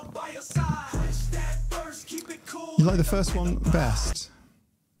 You like the first one best?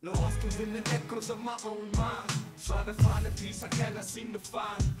 No often in the echoes of my own mind. Try to find a peace I cannot seem to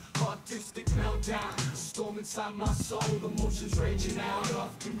find. Artistic meltdown. Storm inside my soul. Emotions raging out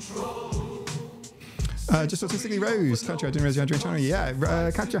of control. Just Autistically Rose. Katja, I didn't realize you had your channel.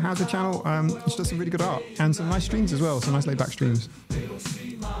 Yeah, Katja has a channel. She does some really good art and some nice streams as well. Some nice laid back streams.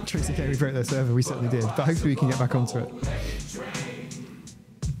 Tracy K, we broke their server. We certainly did. But hopefully we can get back onto it.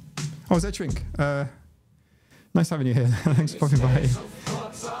 Oh, Zedrink. Nice having you here. Thanks for popping by.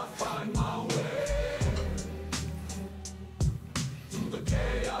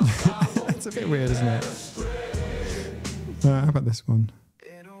 It's a bit weird, isn't it? How about this one?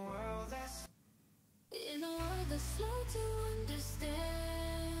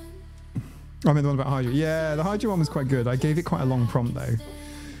 I mean the one about Hydra. Yeah, the Hydra one was quite good. I gave it quite a long prompt though.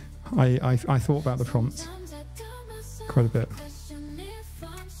 I thought about the prompt quite a bit.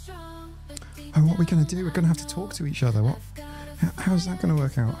 Oh, what are we going to do? We're going to have to talk to each other. What? How's that going to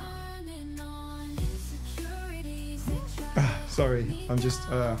work out? Sorry, I'm just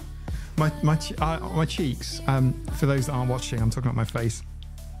my cheeks. For those that aren't watching, I'm talking about my face,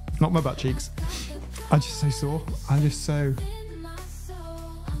 not my butt cheeks. I'm just so sore. I'm just so.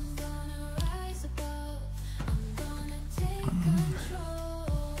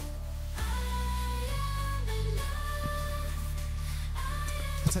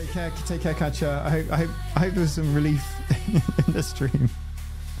 Take care, Katja. I hope there's some relief in the stream.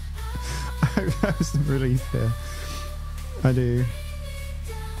 I hope there's some relief here. I do.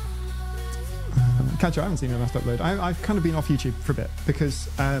 Katja, I haven't seen your last upload. I've kind of been off YouTube for a bit because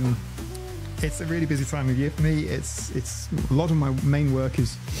it's a really busy time of year for me. It's a lot of my main work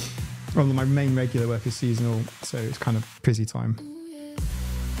is, well, my main regular work is seasonal, so it's kind of busy time.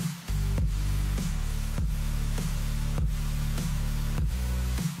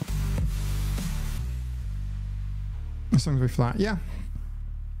 The song's very flat. Yeah.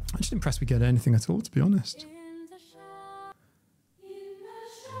 I'm just impressed we get anything at all, to be honest.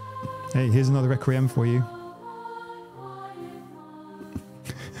 Hey, here's another Requiem for you.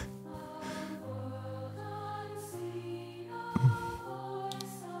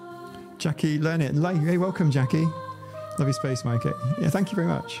 Jackie, learn it. Hey, welcome, Jackie. Love your space, Mike. Yeah, thank you very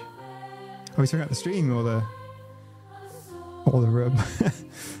much. Are we talking about the stream or the room?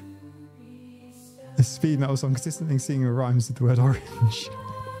 The speed metal song consistently singing rhymes with the word orange.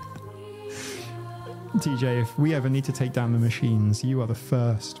 TJ, if we ever need to take down the machines, you are the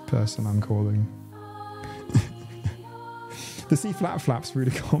first person I'm calling. The C flat flaps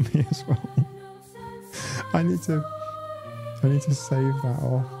really got me as well. I need to save that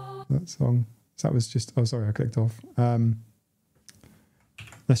off, that song. So that was just, oh sorry, I clicked off.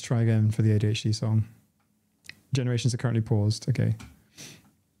 Let's try again for the ADHD song. Generations are currently paused. Okay.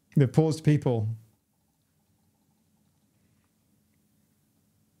 The paused people.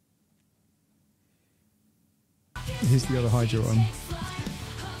 Here's the other Hydra one.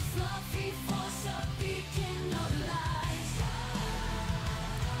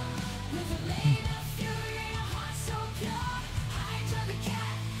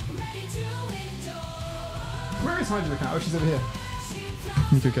 Where is Hydra the cat? Oh, she's over here.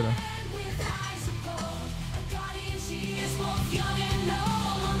 You could get her.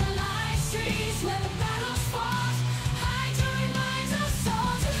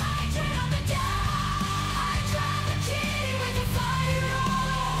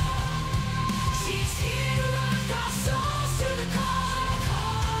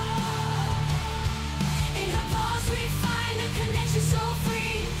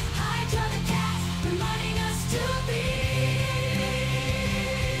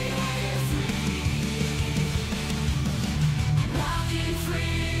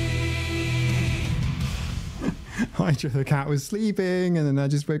 Hydra the cat was sleeping, and then I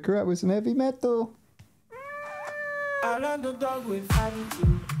just woke her up with some heavy metal. I learned the dog with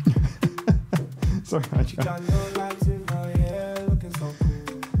attitude. Sorry, Hydra. Got no lights in my hair, looking so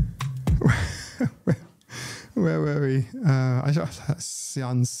cool. Where were we? I shot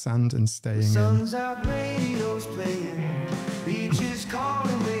sun, sand, and staying in. Sun's out, radio's playing. Beaches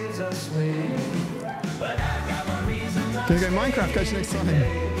calling, waves are swaying. But I got my reasons. Gonna go Minecraft. Catch you next time.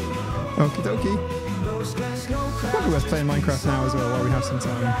 Okie dokie. No stress, no clouds. Probably worth playing Minecraft now as well while we have some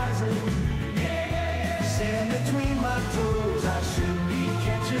time. Sand between my toes, I should be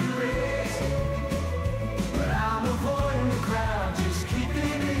catching rays. But I'm avoiding the crowd, just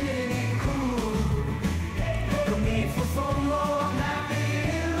keeping it cool. No need for FOMO, I'm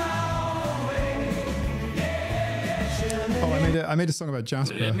happy in my own way. Oh, I made a song about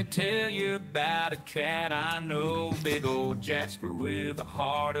Jasper. Let me tell you about a cat I know, big old Jasper with a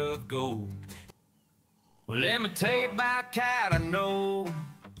heart of gold. Well, let me tell you about a cat I know,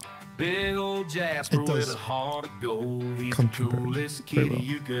 big old Jasper It does with a heart of gold. He's the contribute coolest very kitty well.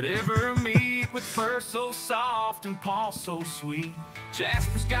 you could ever meet, with fur so soft and paws so sweet.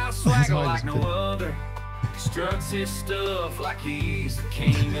 Jasper's got a swagger eyes like no big. other. Struts his stuff like he's the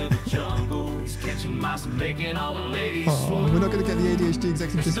king of the jungle. He's catching mice and making all the ladies Oh, swoon. we're not going to get the ADHD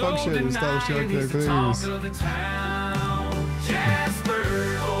executive dysfunction with Style Shark No Blues. Jasper,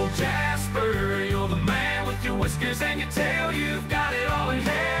 oh Jasper, you're the man with your whiskers and your tail. You've got it all in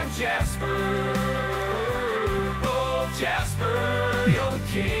hand, Jasper. Oh Jasper, you're the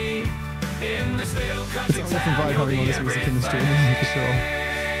king in this little country It's a different vibe town. having all this music in the stream, for sure.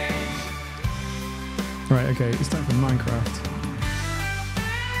 Right, okay, it's time for Minecraft.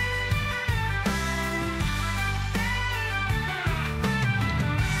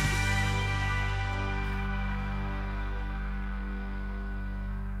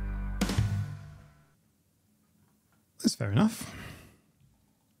 That's fair enough.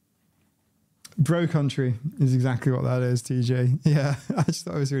 Bro country is exactly what that is, TJ. Yeah, I just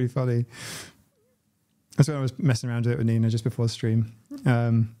thought it was really funny. That's when I was messing around with it with Nina just before the stream.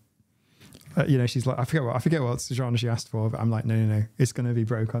 You know, she's like, I forget what genre she asked for, but I'm like, no, it's going to be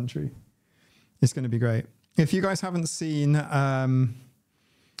bro country. It's going to be great. If you guys haven't seen,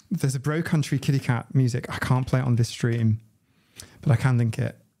 there's a bro country kitty cat music. I can't play it on this stream, but I can link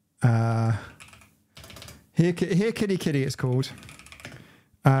it. Here Kitty Kitty, it's called.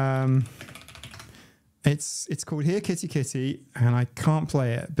 It's called Here Kitty Kitty, and I can't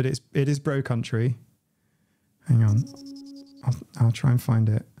play it, but it is bro country. Hang on, I'll try and find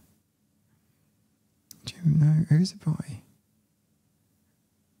it. Do you know who's it by?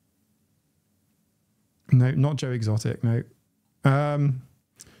 No, not Joe Exotic. No. Oh,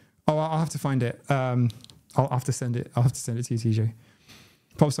 I'll have to find it. I'll have to send it. I'll have to send it to you, TJ.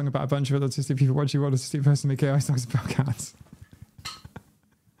 Pop song about a bunch of autistic people watching one autistic person make AI songs about cats.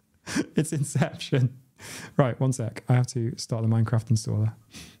 It's Inception. Right, one sec. I have to start the Minecraft installer.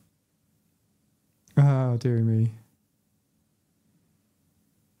 Oh, dear me.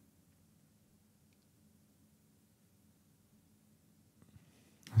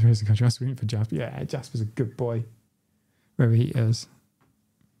 I was raising country. I was waiting for Jasper. Yeah, Jasper's a good boy. Wherever he is.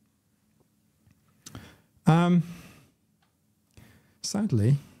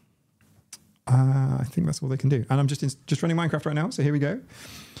 Sadly, I think that's all they can do. And I'm just running Minecraft right now. So here we go.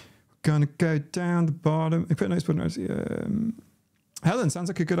 Gonna go down the bottom. Put notes. Helen, sounds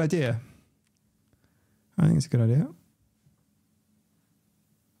like a good idea. I think it's a good idea.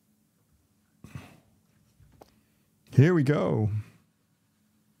 Here we go.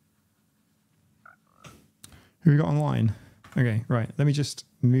 Who we got online? Okay, right. Let me just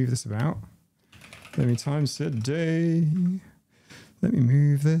move this about. Let me times today. Let me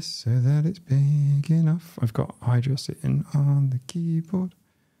move this so that it's big enough. I've got Hydra sitting on the keyboard.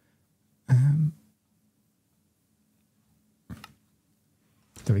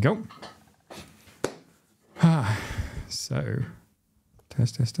 There we go. So,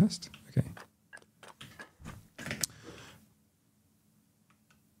 test. Okay.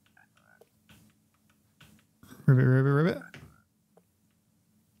 Ribbit.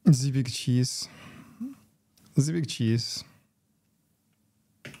 The big cheese.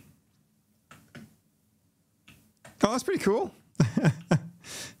 Oh, that's pretty cool.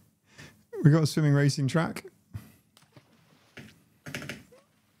 We got a swimming racing track.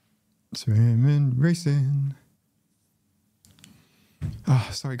 Swimming racing. Oh,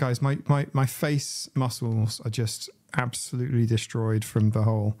 sorry guys, my face muscles are just absolutely destroyed from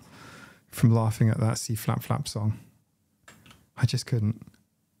laughing at that C Flap Flap song. I just couldn't.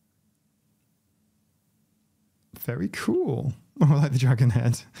 Very cool. Oh, I like the dragon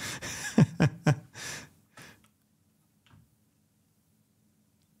head.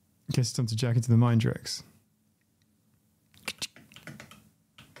 guess it's time to jack into the mind tricks.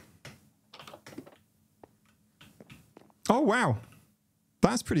 Oh, wow.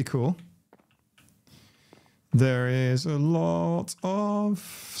 That's pretty cool. There is a lot of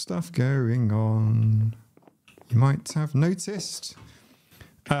stuff going on. You might have noticed.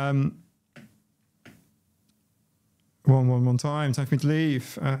 One time. Time for me to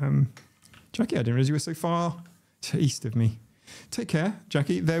leave. Jackie, I didn't realize you were so far to east of me. Take care,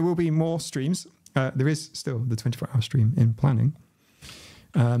 Jackie. There will be more streams. There is still the 24-hour stream in planning.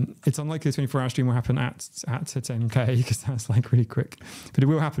 It's unlikely the 24-hour stream will happen at 10K because that's like really quick. But it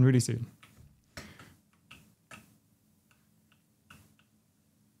will happen really soon.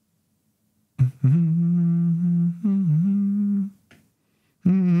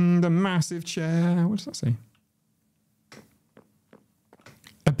 The massive chair. What does that say?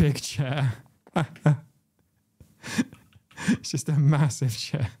 A big chair. It's just a massive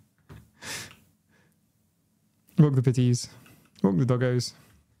chair. Walk the pitties. Walk the doggos.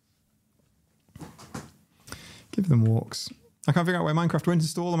 Give them walks. I can't figure out where Minecraft won't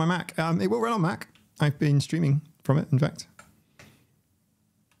install on my Mac. It will run on Mac. I've been streaming from it, in fact.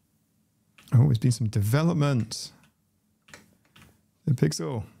 Oh, there's been some development. The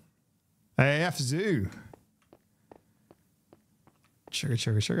Pixel. AF Zoo. Sugar,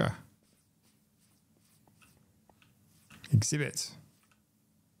 sugar, sugar. Exhibit.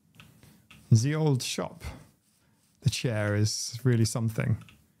 The old shop. The chair is really something.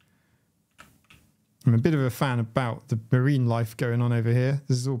 I'm a bit of a fan about the marine life going on over here.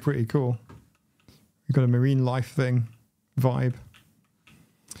 This is all pretty cool. We've got a marine life thing, vibe.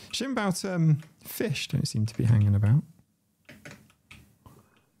 Shame about fish don't seem to be hanging about.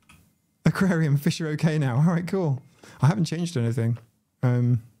 Aquarium, fish are okay now. All right, cool. I haven't changed anything.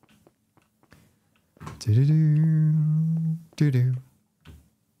 Do-do-do.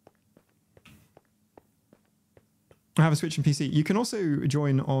 I have a Switch and PC. You can also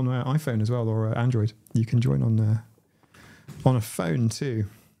join on iPhone as well, or Android. You can join on a phone too.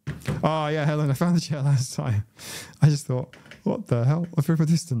 Oh yeah, Helen, I found the chair last time. I just thought, what the hell? I flew from a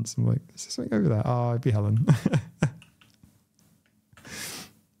distance. I'm like, is there something over there? Oh, it'd be Helen.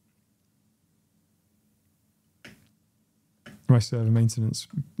 My server maintenance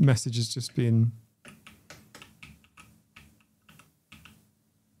message has just been...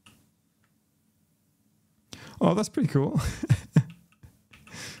 Oh, that's pretty cool.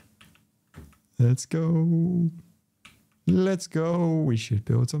 Let's go. Let's go. We should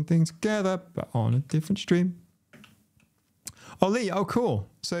build something together, but on a different stream. Oh, Lee. Oh, cool.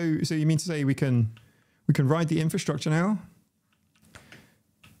 So you mean to say we can ride the infrastructure now?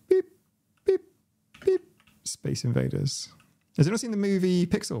 Beep, beep, beep. Space Invaders. Has anyone seen the movie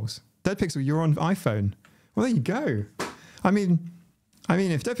Pixels? Dead Pixel, you're on iPhone. Well, there you go. I mean,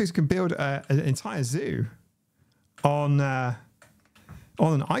 if Dead Pixel can build an entire zoo on an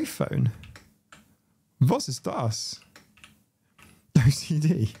iPhone, was ist das?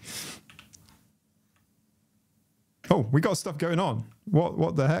 OCD. Oh, we got stuff going on.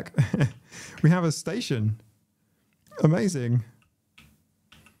 What the heck? We have a station. Amazing.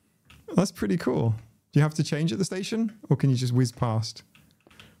 That's pretty cool. Do you have to change at the station, or can you just whiz past?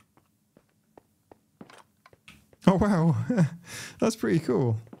 Oh, wow. That's pretty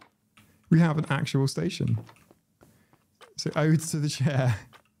cool. We have an actual station. So, odes to the chair.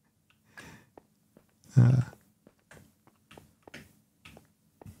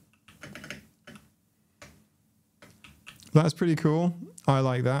 That's pretty cool. I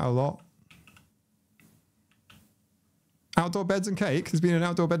like that a lot. Outdoor beds and cake. There's been an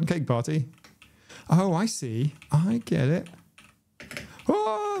outdoor bed and cake party. Oh, I see. I get it.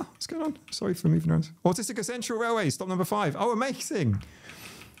 Oh, what's going on? Sorry for moving around. Autistic Central Railway, stop number 5. Oh, amazing.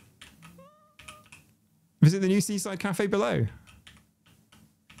 Visit the new Seaside Cafe below.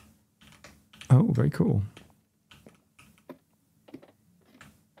 Oh, very cool.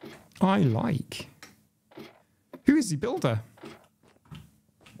 I like. Who is the builder?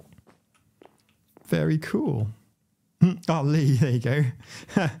 Very cool. Oh, Lee, there you go.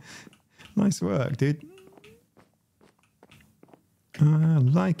 Nice work, dude. I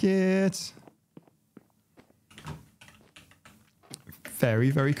like it. Very,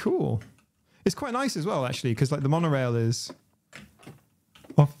 very cool. It's quite nice as well, actually, because like the monorail is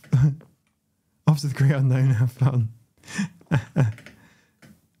off to the great unknown. Have fun.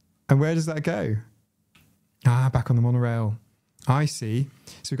 And where does that go? Ah, back on the monorail. I see.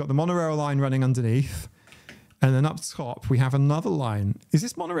 So we've got the monorail line running underneath, and then up top we have another line. Is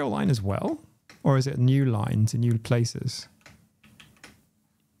this monorail line as well, or is it a new line to new places?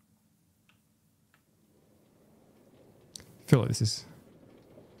 I feel like this is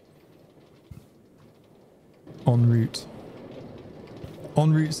En route.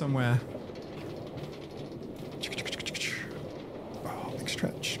 En route somewhere. Oh, big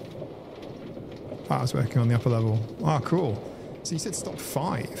stretch. Oh, I was working on the upper level. Ah, cool. So you said stop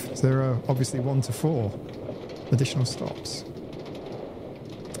 5. So there are obviously 1 to 4 additional stops.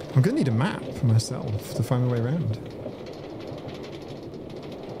 I'm going to need a map for myself to find my way around.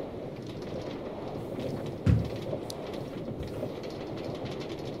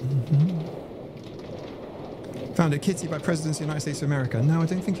 Found a kitty by Presidents of the United States of America. No, I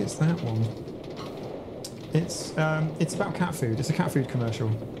don't think it's that one. It's about cat food. It's a cat food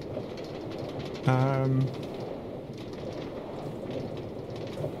commercial.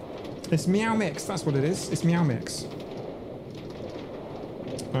 It's Meow Mix. That's what it is. It's Meow Mix.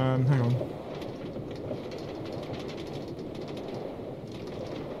 Hang on.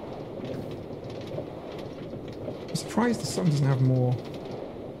 I'm surprised the song doesn't have more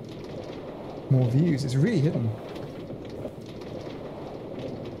views. It's really hidden.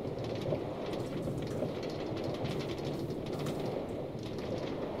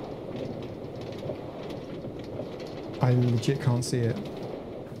 I legit can't see it.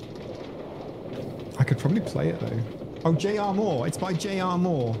 I could probably play it though. Oh, J.R. Moore. It's by J.R.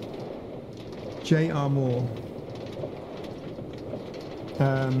 Moore. J.R. Moore.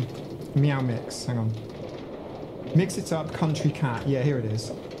 Meow Mix. Hang on. Mix It Up, Country Cat. Yeah, here it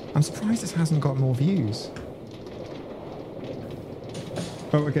is. I'm surprised this hasn't got more views.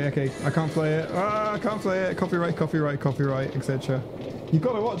 Oh, okay. I can't play it. Ah, I can't play it. Copyright, etc. You've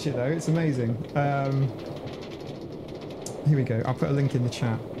got to watch it though. It's amazing. Here we go. I'll put a link in the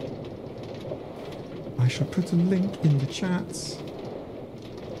chat. I shall put a link in the chat.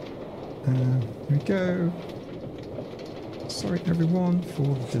 Here we go. Sorry everyone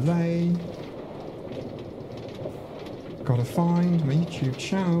for the delay. Gotta find my YouTube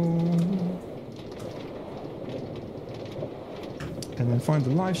channel. And then find the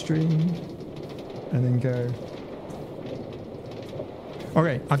live stream. And then go.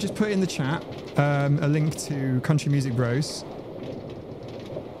 Okay, I've just put in the chat a link to Country Music Bros.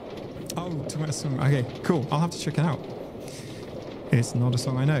 Oh, talking about a song. Okay, cool. I'll have to check it out. It's not a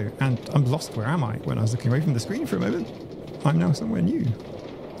song I know. And I'm lost. Where am I? When I was looking away from the screen for a moment. I'm now somewhere new.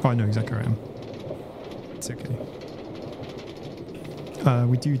 Oh, I know exactly where I am. It's okay.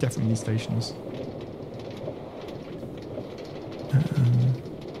 We do definitely need stations.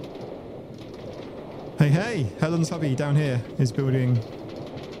 Hey, Helen's hubby down here is building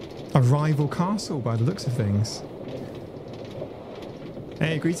a rival castle by the looks of things.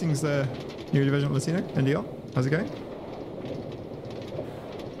 Hey, greetings, Neurodivergent Latino, NDR. How's it going?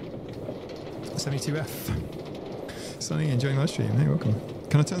 72F. Sunny, enjoying the live stream. Hey, welcome.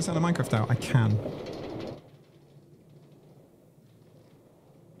 Can I turn the sound of Minecraft out? I can.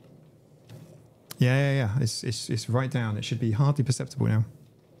 Yeah. It's right down. It should be hardly perceptible now.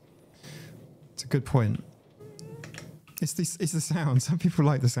 It's a good point. It's the sound. Some people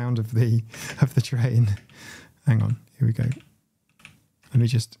like the sound of the train. Hang on. Here we go. Let me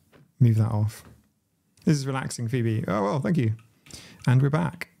just move that off. This is relaxing, Phoebe. Oh well, thank you. And we're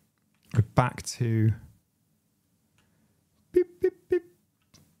back. We're back to beep beep beep.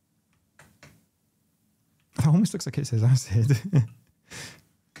 That almost looks like it says acid.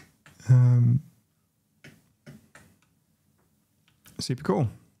 Super cool.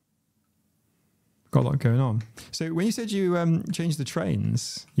 Got a lot going on. So when you said you changed the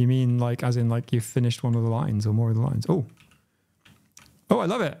trains, you mean like as in like you've finished one of the lines or more of the lines? Oh, I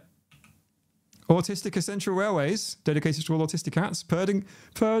love it. Autistic Essential Railways, dedicated to all autistic cats.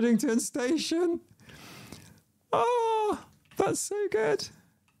 Purdington Station. Oh, that's so good.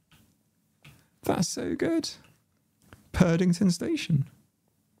 That's so good. Purdington Station.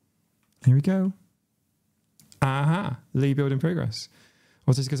 Here we go. Aha. Lee build in progress.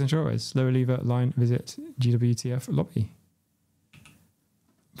 Autistic Essential Railways. Lower lever line visit GWTF lobby.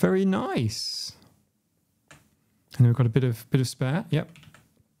 Very nice. And we've got a bit of spare. Yep.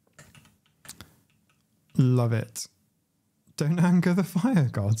 Love it. Don't anger the fire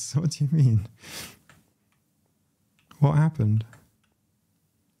gods. What do you mean? What happened?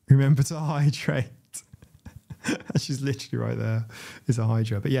 Remember to hydrate. She's literally right there. It's a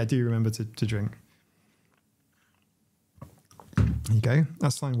Hydra. But yeah, do remember to drink. There you go.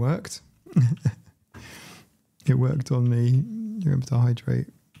 That slime worked. It worked on me. Remember to hydrate.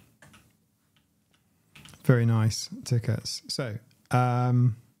 Very nice tickets. So,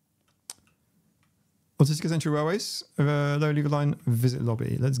 Autistic Essential Railways, lower lever line, visit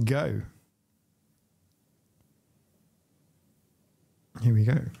lobby. Let's go. Here we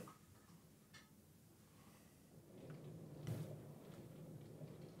go.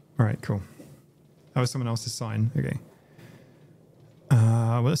 All right, cool. That was someone else's sign. Okay.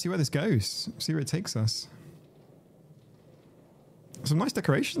 Well, let's see where this goes. See where it takes us. Some nice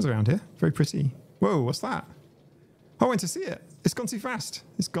decorations around here. Very pretty. Whoa, what's that? I went to see it. It's gone too fast.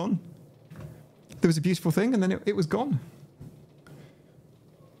 It's gone. There was a beautiful thing and then it was gone.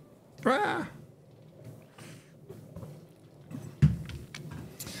 Ah!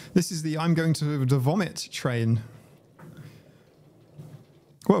 This is the I'm going to the vomit train.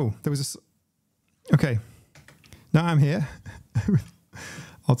 Whoa, there was a... Okay. Now I'm here.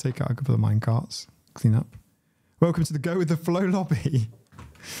 I'll take out a couple of mine carts. Clean up. Welcome to the Go With The Flow lobby.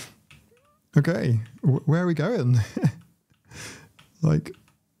 Okay. Where are we going? like,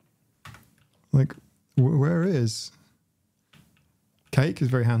 where is... Cake is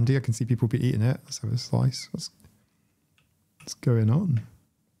very handy. I can see people be eating it. Let's have a slice. What's going on?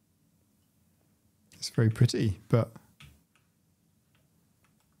 It's very pretty, but...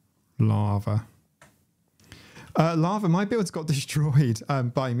 Lava. Lava, my builds got destroyed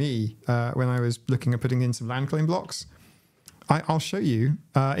by me when I was looking at putting in some land claim blocks. I'll show you.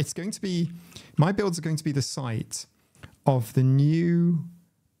 It's going to be... My builds are going to be the site of the new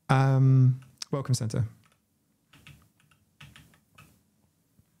welcome center.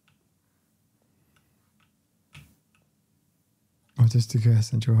 Oh, just to go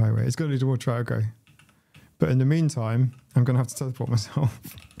Central Highway. It's got to do toward Triago. But in the meantime, I'm going to have to teleport myself.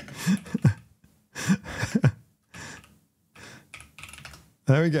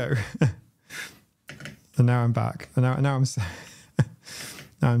 There we go. And now I'm back. And now I'm now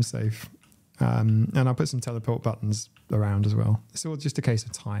I'm safe. And I'll put some teleport buttons around as well. It's all just a case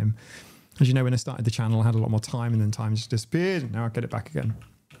of time. As you know, when I started the channel, I had a lot more time and then time just disappeared. And now I get it back again.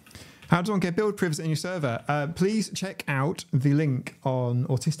 How does one get build privs in your server? Please check out the link on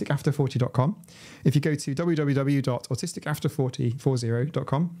autisticafter40.com. If you go to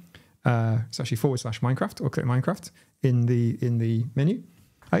www.autisticafter40.com, it's actually /Minecraft, or click Minecraft in the menu.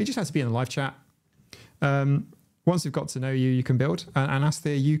 You just have to be in a live chat. Once we've got to know you, you can build. And as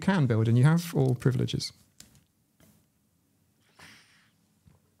there, you can build, and you have all privileges.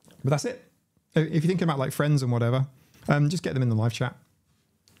 But that's it. If you're thinking about like friends and whatever, just get them in the live chat.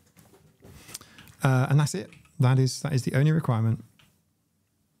 And that's it. That is the only requirement.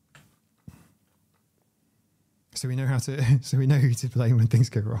 So we know how to. So we know who to blame when things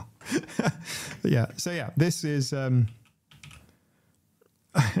go wrong. But yeah. So yeah, this is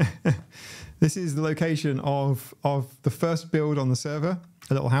this is the location of the first build on the server,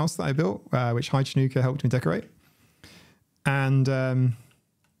 a little house that I built, which Hydra helped me decorate, and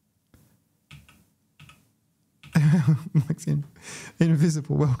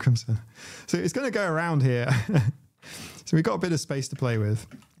invisible welcome center. So it's going to go around here. So we've got a bit of space to play with,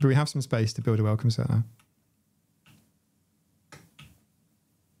 but we have some space to build a welcome center.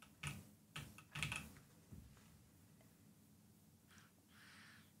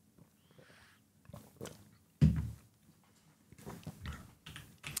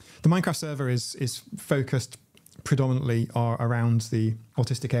 The Minecraft server is focused predominantly around the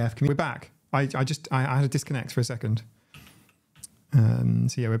autistic AF community. We're back. I had a disconnect for a second.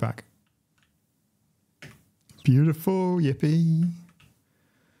 So yeah, we're back. Beautiful, yippee.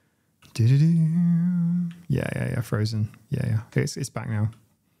 Doo-doo-doo. Yeah, frozen. Yeah. It's back now.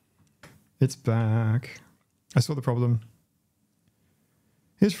 It's back. I saw the problem.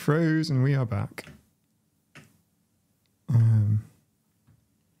 It's frozen. We are back.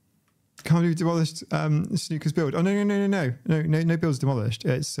 Can't be demolished. Snooker's build. Oh no build's demolished.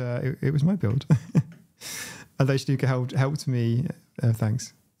 It was my build. Although Snooker helped me.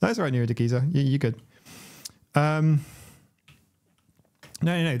 Thanks. That's all right, Neurodegiza. You good? No.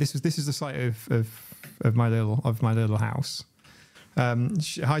 This is the site of my little house.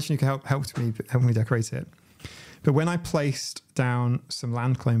 Hi Snooker helped me decorate it. But when I placed down some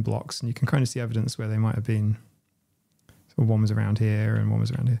land claim blocks, and you can kind of see evidence where they might have been. So one was around here and one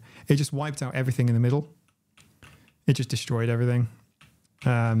was around here. It just wiped out everything in the middle. It just destroyed everything.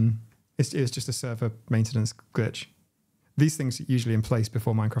 It's just a server maintenance glitch. These things are usually in place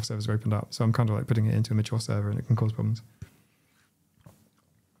before Minecraft servers are opened up. So I'm kind of like putting it into a mature server and it can cause problems.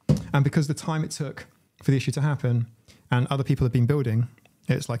 And because the time it took for the issue to happen and other people have been building,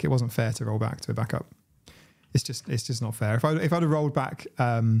 it's like it wasn't fair to roll back to a backup. It's just not fair. If I'd have rolled back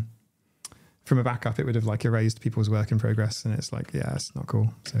from a backup, it would have like erased people's work in progress, and it's like, yeah, it's not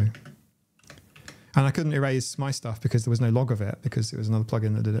cool. So, and I couldn't erase my stuff because there was no log of it because it was another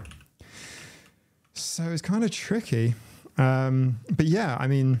plugin that did it. So it's kind of tricky. But yeah, I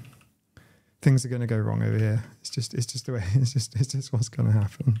mean, things are going to go wrong over here. It's just the way. It's just what's going to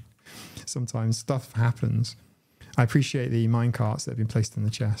happen. Sometimes stuff happens. I appreciate the mine carts that have been placed in the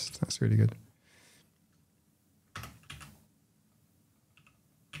chest. That's really good.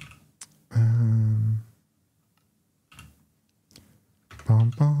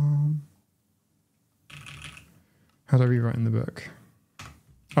 How do I rewrite in the book?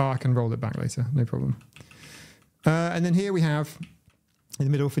 Oh, I can roll it back later. No problem. And then here we have, in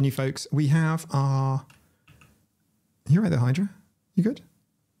the middle for new folks, we have our... You right there, Hydra? You good?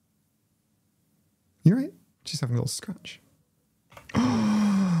 You right? Just having a little scratch.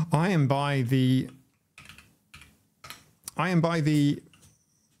 I am by the...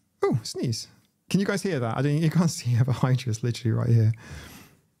 Oh, sneeze. Can you guys hear that? I don't. You can't see it, but Hydra's literally right here.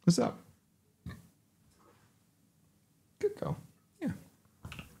 What's up? Good girl. Yeah.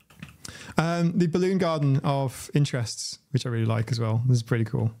 The balloon garden of interests, which I really like as well. This is pretty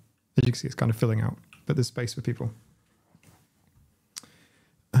cool. As you can see, it's kind of filling out, but there's space for people.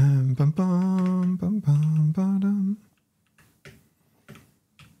 Bum bum bum bum ba-dum.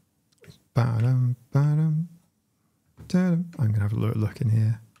 Ba-dum ba-dum. Da-dum. I'm gonna have a look in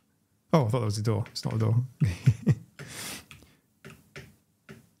here. Oh, I thought that was the door. It's not a door. I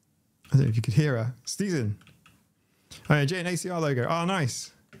don't know if you could hear her. Sneezing. Oh, yeah, J and ACR logo. Oh,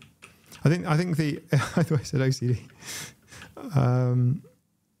 nice. I think the I thought I said OCD.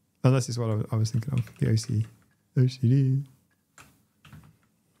 Unless it's what I was thinking of. The OCD.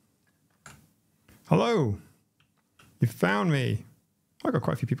 Hello. You found me. I've got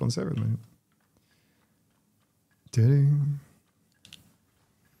quite a few people on the server at the moment.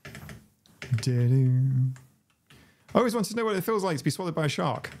 I always wanted to know what it feels like to be swallowed by a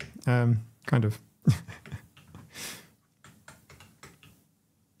shark. Kind of.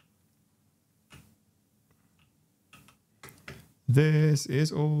 This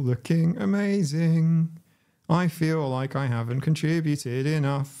is all looking amazing. I feel like I haven't contributed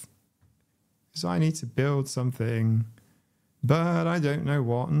enough. So I need to build something, but I don't know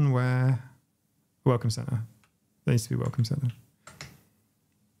what and where. Welcome center. There needs to be welcome center.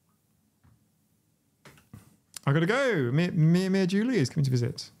 I gotta go. Mia Julia is coming to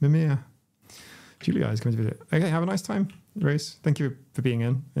visit. Mia Julia is coming to visit. Okay, have a nice time, Rose. Thank you for being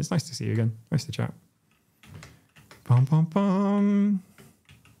in. It's nice to see you again. Nice to chat. Bum bum bum.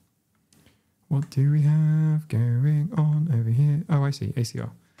 What do we have going on over here? Oh, I see. ACR.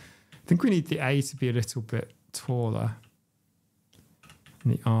 I think we need the A to be a little bit taller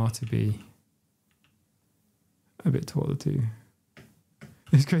and the R to be a bit taller too.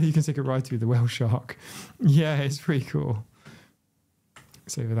 It's great you can take a ride through the whale shark. Yeah, it's pretty cool.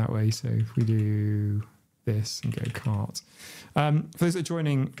 It's over that way. So if we do this and go cart. For those that are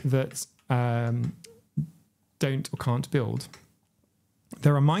joining that don't or can't build,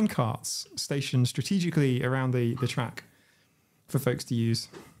 there are mine carts stationed strategically around the track for folks to use.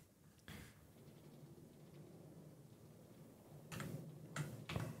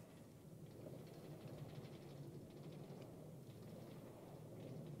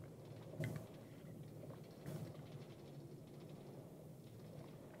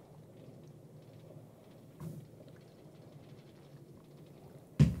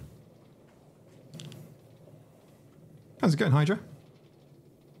 How's it going, Hydra?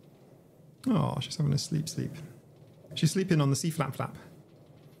 Oh, she's having a sleep. She's sleeping on the C flap.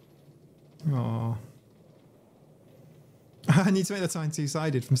 Oh. I need to make the time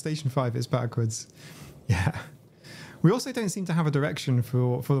two-sided from station 5. It's backwards. Yeah. We also don't seem to have a direction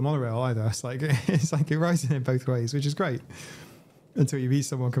for the monorail either. It's like it rides in both ways, which is great. Until you meet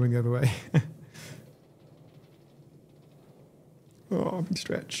someone coming the other way. Oh, big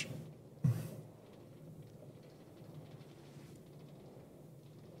stretch.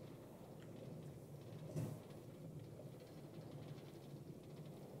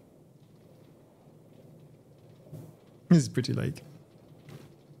 This is pretty lake.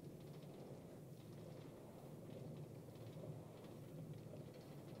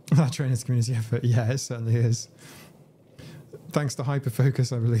 That trainer's community effort. Yeah, it certainly is. Thanks to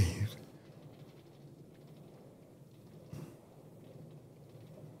hyperfocus, I believe.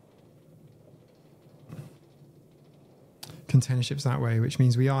 Container ships that way, which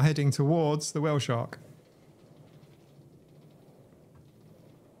means we are heading towards the whale shark.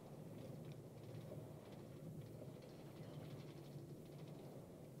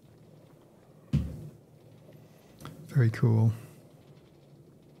 Very cool.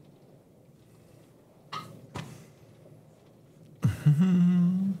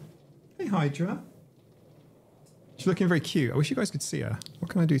 Hey, Hydra. She's looking very cute. I wish you guys could see her. What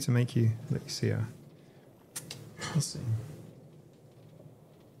can I do to make you let you see her? Let's see.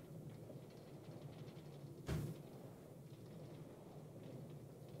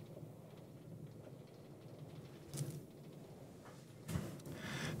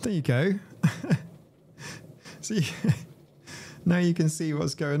 There you go. See, now you can see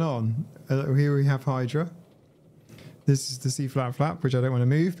what's going on. Here we have Hydra. This is the C flap, which I don't want to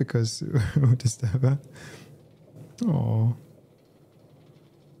move because it will disturb her. Oh.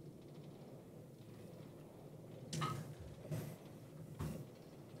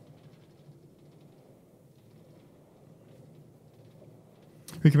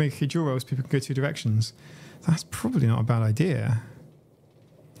 We can make dual rolls, people can go two directions. That's probably not a bad idea.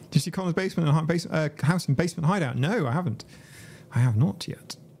 Did you see Connor's basement and house and basement hideout? No, I haven't. I have not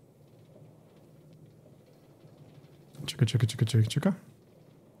yet. Chugga, chugga, chugga, chugga, chugga.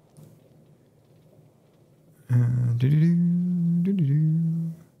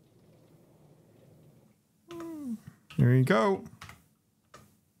 Here we go.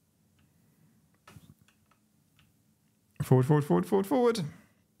 Forward, forward, forward, forward, forward.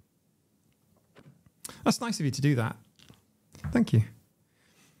 That's nice of you to do that. Thank you.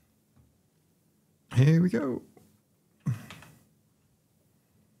 Here we go.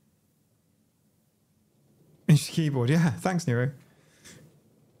 Interesting keyboard. Yeah, thanks, Nero.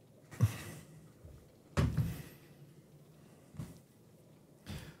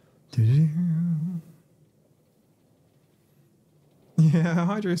 Yeah,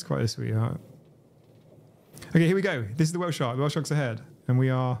 Hydra is quite a sweetheart. Okay, here we go. This is the whale shark. The whale shark's ahead. And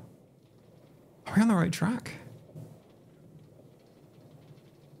we are... Are we on the right track?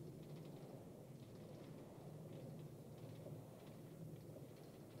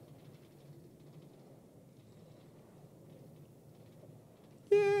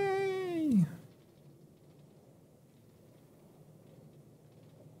 Yay!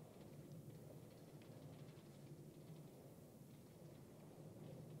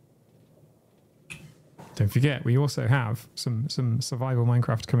 Don't forget, we also have some survival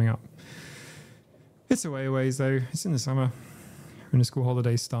Minecraft coming up. It's a way a ways though. It's in the summer. When the school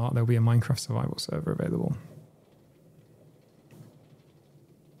holidays start, there'll be a Minecraft survival server available.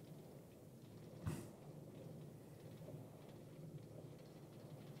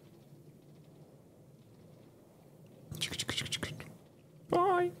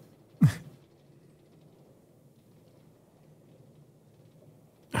 Bye.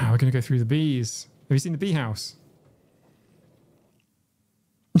 We're going to go through the bees. Have you seen the bee house?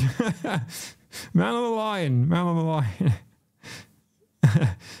 Man on the line, man on the line.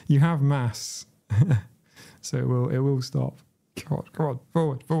 You have mass, so it will stop. Come on, forward,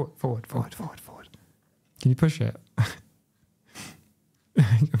 forward, forward, forward, forward, forward. Can you push it?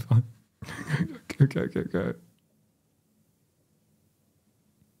 Go.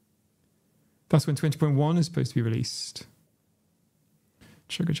 That's when 20.1 is supposed to be released.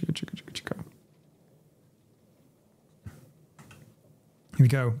 Chugga, chugga, chugga, chugga, chugga. Here we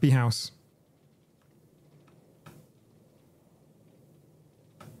go, bee house.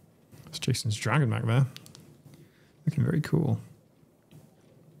 It's Jason's dragon back there. Looking very cool.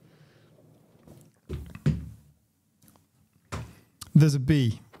 There's a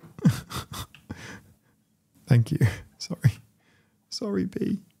bee. Thank you. Sorry,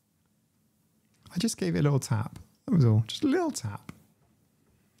 bee. I just gave it a little tap. That was all. Just a little tap.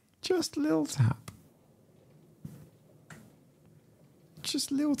 Just a little tap.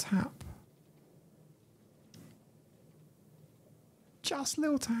 Just a little tap. Just a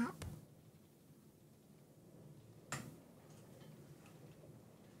little tap.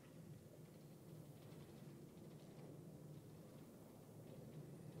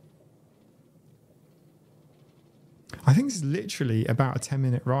 I think this is literally about a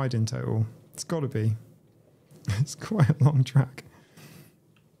 10-minute ride in total. It's got to be. It's quite a long track.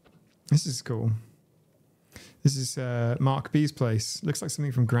 This is cool. This is Mark B's place. Looks like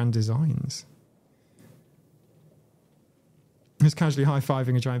something from Grand Designs. Just casually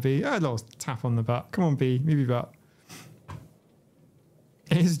high-fiving a giant bee. A little tap on the butt. Come on, bee. Move your butt.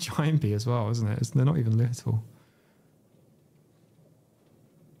 It is a giant bee as well, isn't it? They're not even little.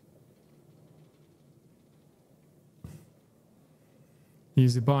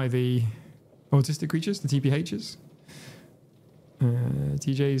 Used by the autistic creatures, the TPHs.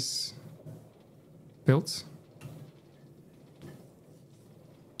 TJ's built.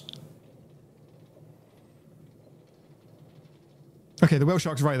 Okay, the whale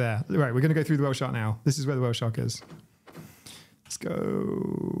shark's right there. Right, we're going to go through the whale shark now. This is where the whale shark is. Let's go.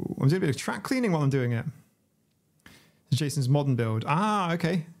 I'm doing a bit of track cleaning while I'm doing it. This is Jason's modern build. Ah,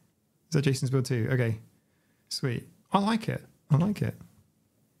 okay. Is that Jason's build too? Okay. Sweet. I like it. I like it.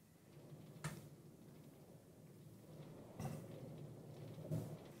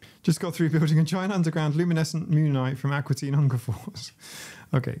 Just got through building a giant underground luminescent moonite from Aquatine Hunger Force.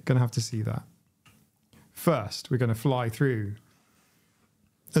 Okay, gonna have to see that. First, we're gonna fly through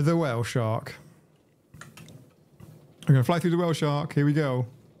the whale shark. We're gonna fly through the whale shark. Here we go.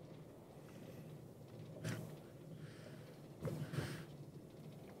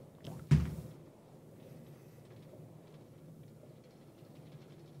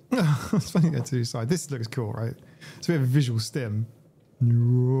 It's funny to go to the side. This looks cool, right? So we have a visual stim.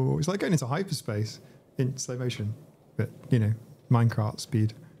 It's like going into hyperspace in slow motion, but you know, minecart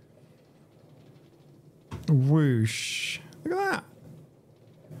speed. Whoosh! Look at that.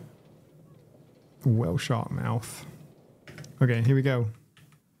 Whale shark mouth. Okay, here we go.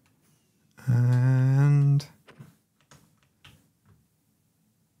 And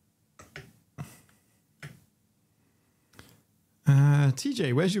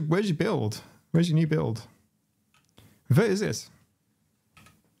TJ, where's your build? Where's your new build? What is this?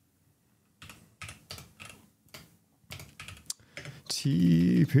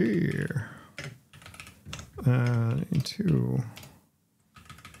 TP. Two.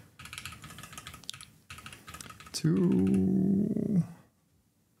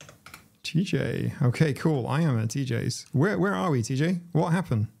 TJ. Okay, cool. I am at TJ's. Where are we, TJ? What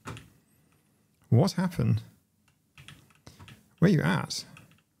happened? What happened? Where are you at?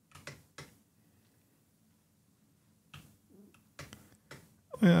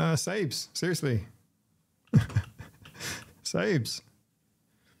 Sabes. Seriously. Sabes.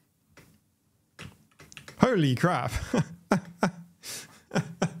 Holy crap.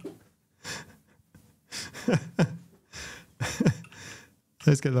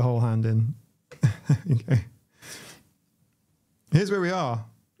 Let's get the whole hand in. Okay. Here's where we are.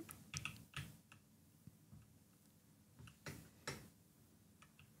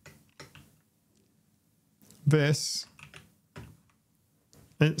 This.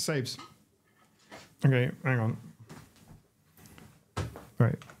 It saves. Okay, hang on.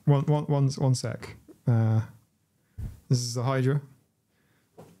 Right, one sec. This is the Hydra.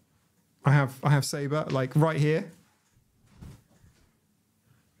 I have Saber like right here.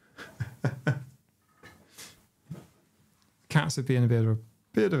 Cats are being a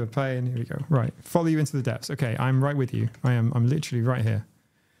bit of a pain. Here we go. Right, follow you into the depths. Okay, I'm right with you. I'm literally right here.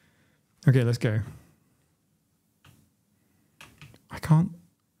 Okay, let's go.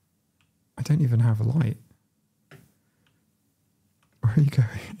 I don't even have a light. Where are you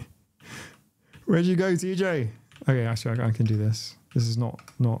going? Where'd you go, TJ? Okay, actually, I can do this. This is not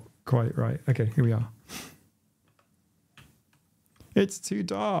quite right. Okay, here we are. It's too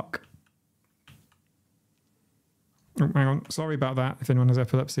dark. Oh, hang on. Sorry about that. If anyone has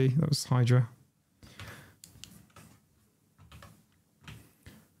epilepsy, that was Hydra.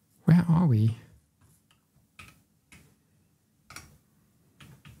 Where are we?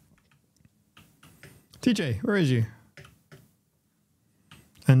 TJ, where is you?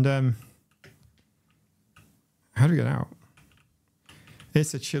 And how do we get out?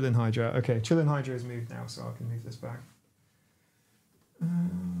 It's a chillin' Hydra. Okay, chillin' Hydra is moved now, so I can move this back.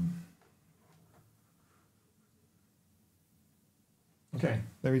 Okay,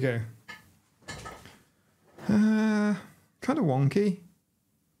 there we go. Kind of wonky.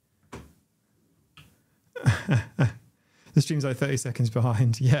 The stream's like 30 seconds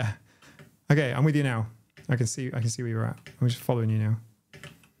behind. Yeah. Okay, I'm with you now. I can see where you're at. I'm just following you now.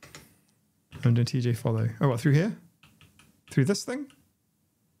 I'm doing TJ follow. Oh, what, through here? Through this thing?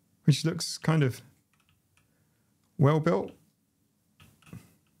 Which looks kind of well built.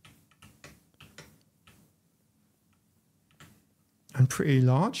 And pretty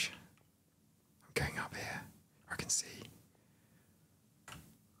large. I'm going up here. I can see.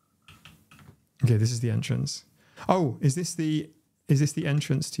 Okay, this is the entrance. Oh, is this the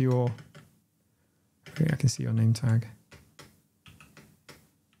entrance to your... Okay, I can see your name tag.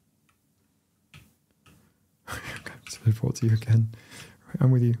 I'm going to teleport to you again. Right,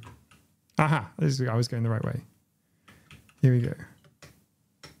 I'm with you. Aha! I was going the right way. Here we go.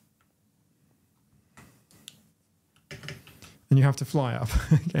 And you have to fly up.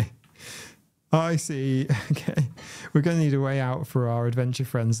 Okay. I see. Okay. We're going to need a way out for our adventure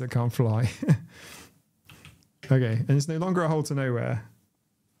friends that can't fly. Okay. And it's no longer a hole to nowhere.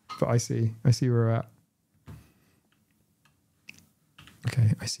 But I see where we're at.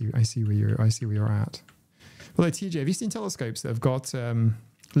 Okay, I see where you're at. Although TJ, have you seen telescopes that have got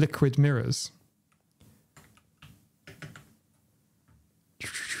liquid mirrors?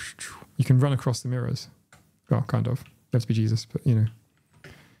 You can run across the mirrors. Well, kind of. You have to be Jesus, but you know.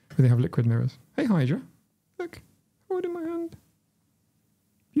 But they have liquid mirrors. Hey Hydra. Look. Hold in my hand.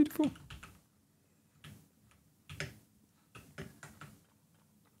 Beautiful.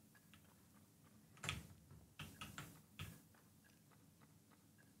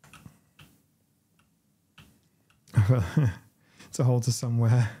 It's a hole to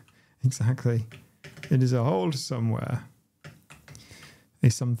somewhere. Exactly. It is a hole to somewhere. A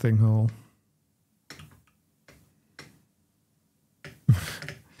something hole.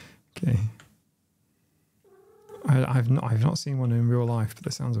 Okay. I have I've not seen one in real life, but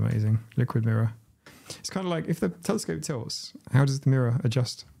that sounds amazing. Liquid mirror. It's kind of like if the telescope tilts, how does the mirror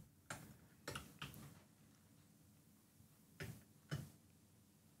adjust?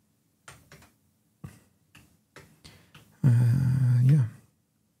 Yeah.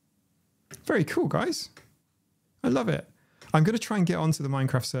 Very cool, guys. I love it. I'm going to try and get onto the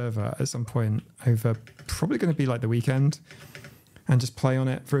Minecraft server at some point over probably going to be like the weekend and just play on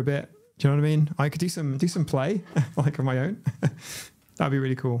it for a bit. Do you know what I mean? I could do some play like on my own. That'd be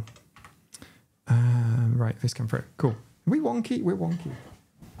really cool. Right, this come through. Cool. Are we wonky? We're wonky.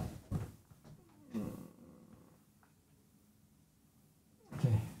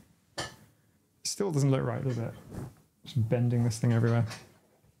 Okay. Still doesn't look right, does it? Just bending this thing everywhere.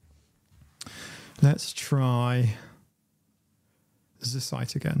 Let's try this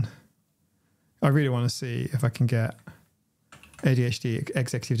site again. I really want to see if I can get ADHD,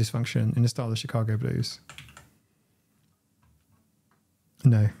 executive dysfunction, in the style of Chicago Blues.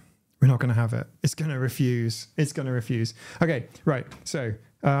 No, we're not going to have it. It's going to refuse. It's going to refuse. Okay, right. So,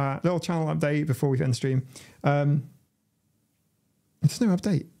 little channel update before we end the stream. There's no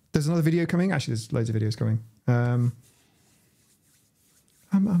update. There's another video coming. Actually, there's loads of videos coming. I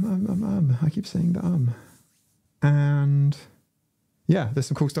keep saying that and yeah, there's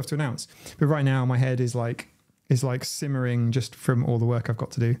some cool stuff to announce. But right now, my head is like simmering just from all the work I've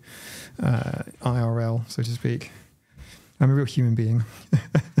got to do, IRL, so to speak. I'm a real human being.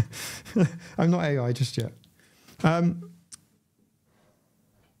 I'm not AI just yet.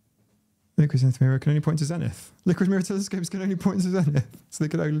 Liquid mirror can only point to zenith. Liquid mirror telescopes can only point to zenith. So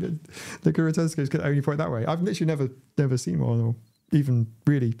liquid mirror telescopes can only point that way. I've literally never seen one or even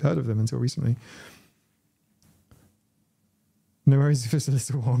really heard of them until recently. No worries if it's a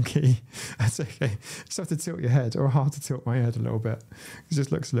little wonky. That's okay. Just have to tilt your head, or hard to tilt my head a little bit. It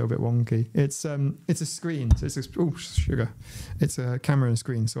just looks a little bit wonky. It's a screen. So oh, sugar. It's a camera and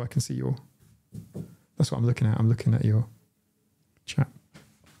screen, so I can see your. That's what I'm looking at. I'm looking at your chat.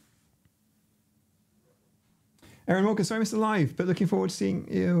 Aaron Walker, sorry I missed the live, but looking forward to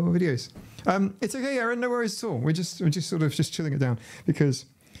seeing your videos. It's okay, Aaron. No worries at all. We're just sort of just chilling it down because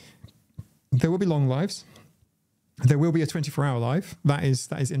there will be long lives. There will be a 24-hour live. That is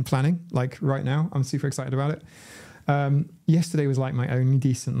in planning, like right now. I'm super excited about it. Yesterday was like my only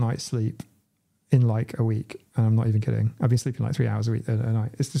decent night's sleep in like a week. And I'm not even kidding. I've been sleeping like 3 hours a week a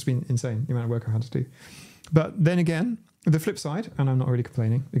night. It's just been insane, the amount of work I've had to do. But then again, the flip side, and I'm not really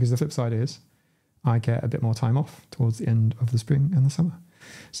complaining, because the flip side is I get a bit more time off towards the end of the spring and the summer.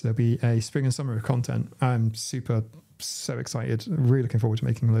 So there'll be a spring and summer of content. I'm so excited. Really looking forward to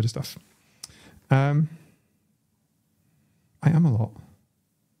making a load of stuff. I am a lot.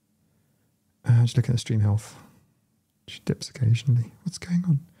 Just looking at the stream health. Just dips occasionally. What's going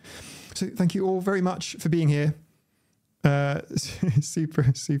on? So thank you all very much for being here.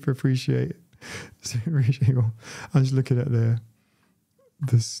 Super appreciate it. Super appreciate you all. I'm just looking at the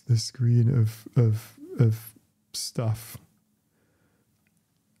screen of stuff.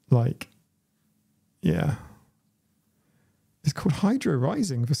 Like, yeah. It's called Hydra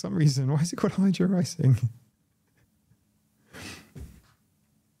Rising for some reason. Why is it called Hydra Rising?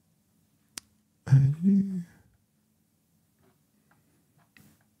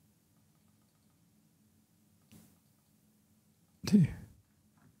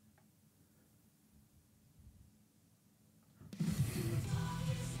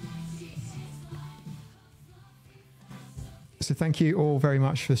 So thank you all very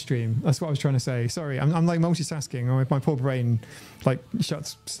much for the stream. That's what I was trying to say. Sorry, I'm like multitasking. My poor brain like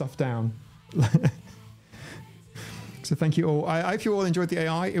shuts stuff down. So thank you all. I hope you all enjoyed the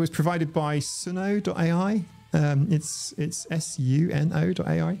AI. It was provided by suno.ai. It's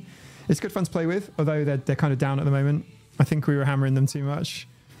suno.ai. It's good fun to play with, although they're kind of down at the moment. I think we were hammering them too much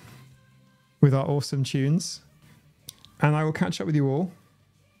with our awesome tunes. And I will catch up with you all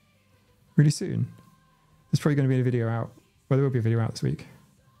really soon. There's probably going to be a video out. Well, there will be a video out this week,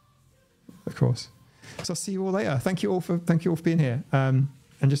 of course. So I'll see you all later. Thank you all for being here and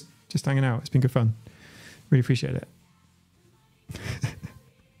just hanging out. It's been good fun. Really appreciate it.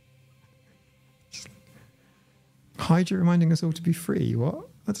 Hydra reminding us all to be free. What?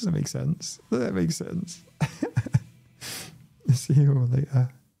 That doesn't make sense. That makes sense. See you all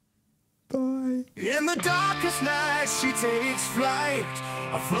later. Bye. In the darkest night, she takes flight.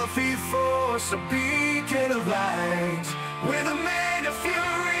 A fluffy force, a beacon of light. With a mane of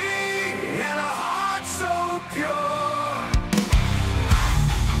fury and a heart so pure.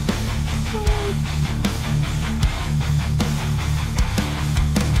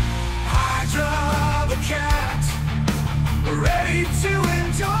 Hydra the cat, ready to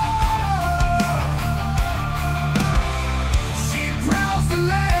endure.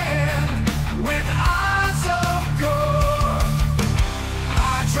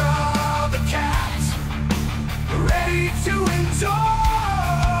 ready to endure.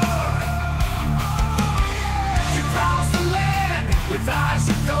 She prowls the land with eyes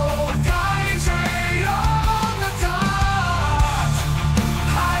of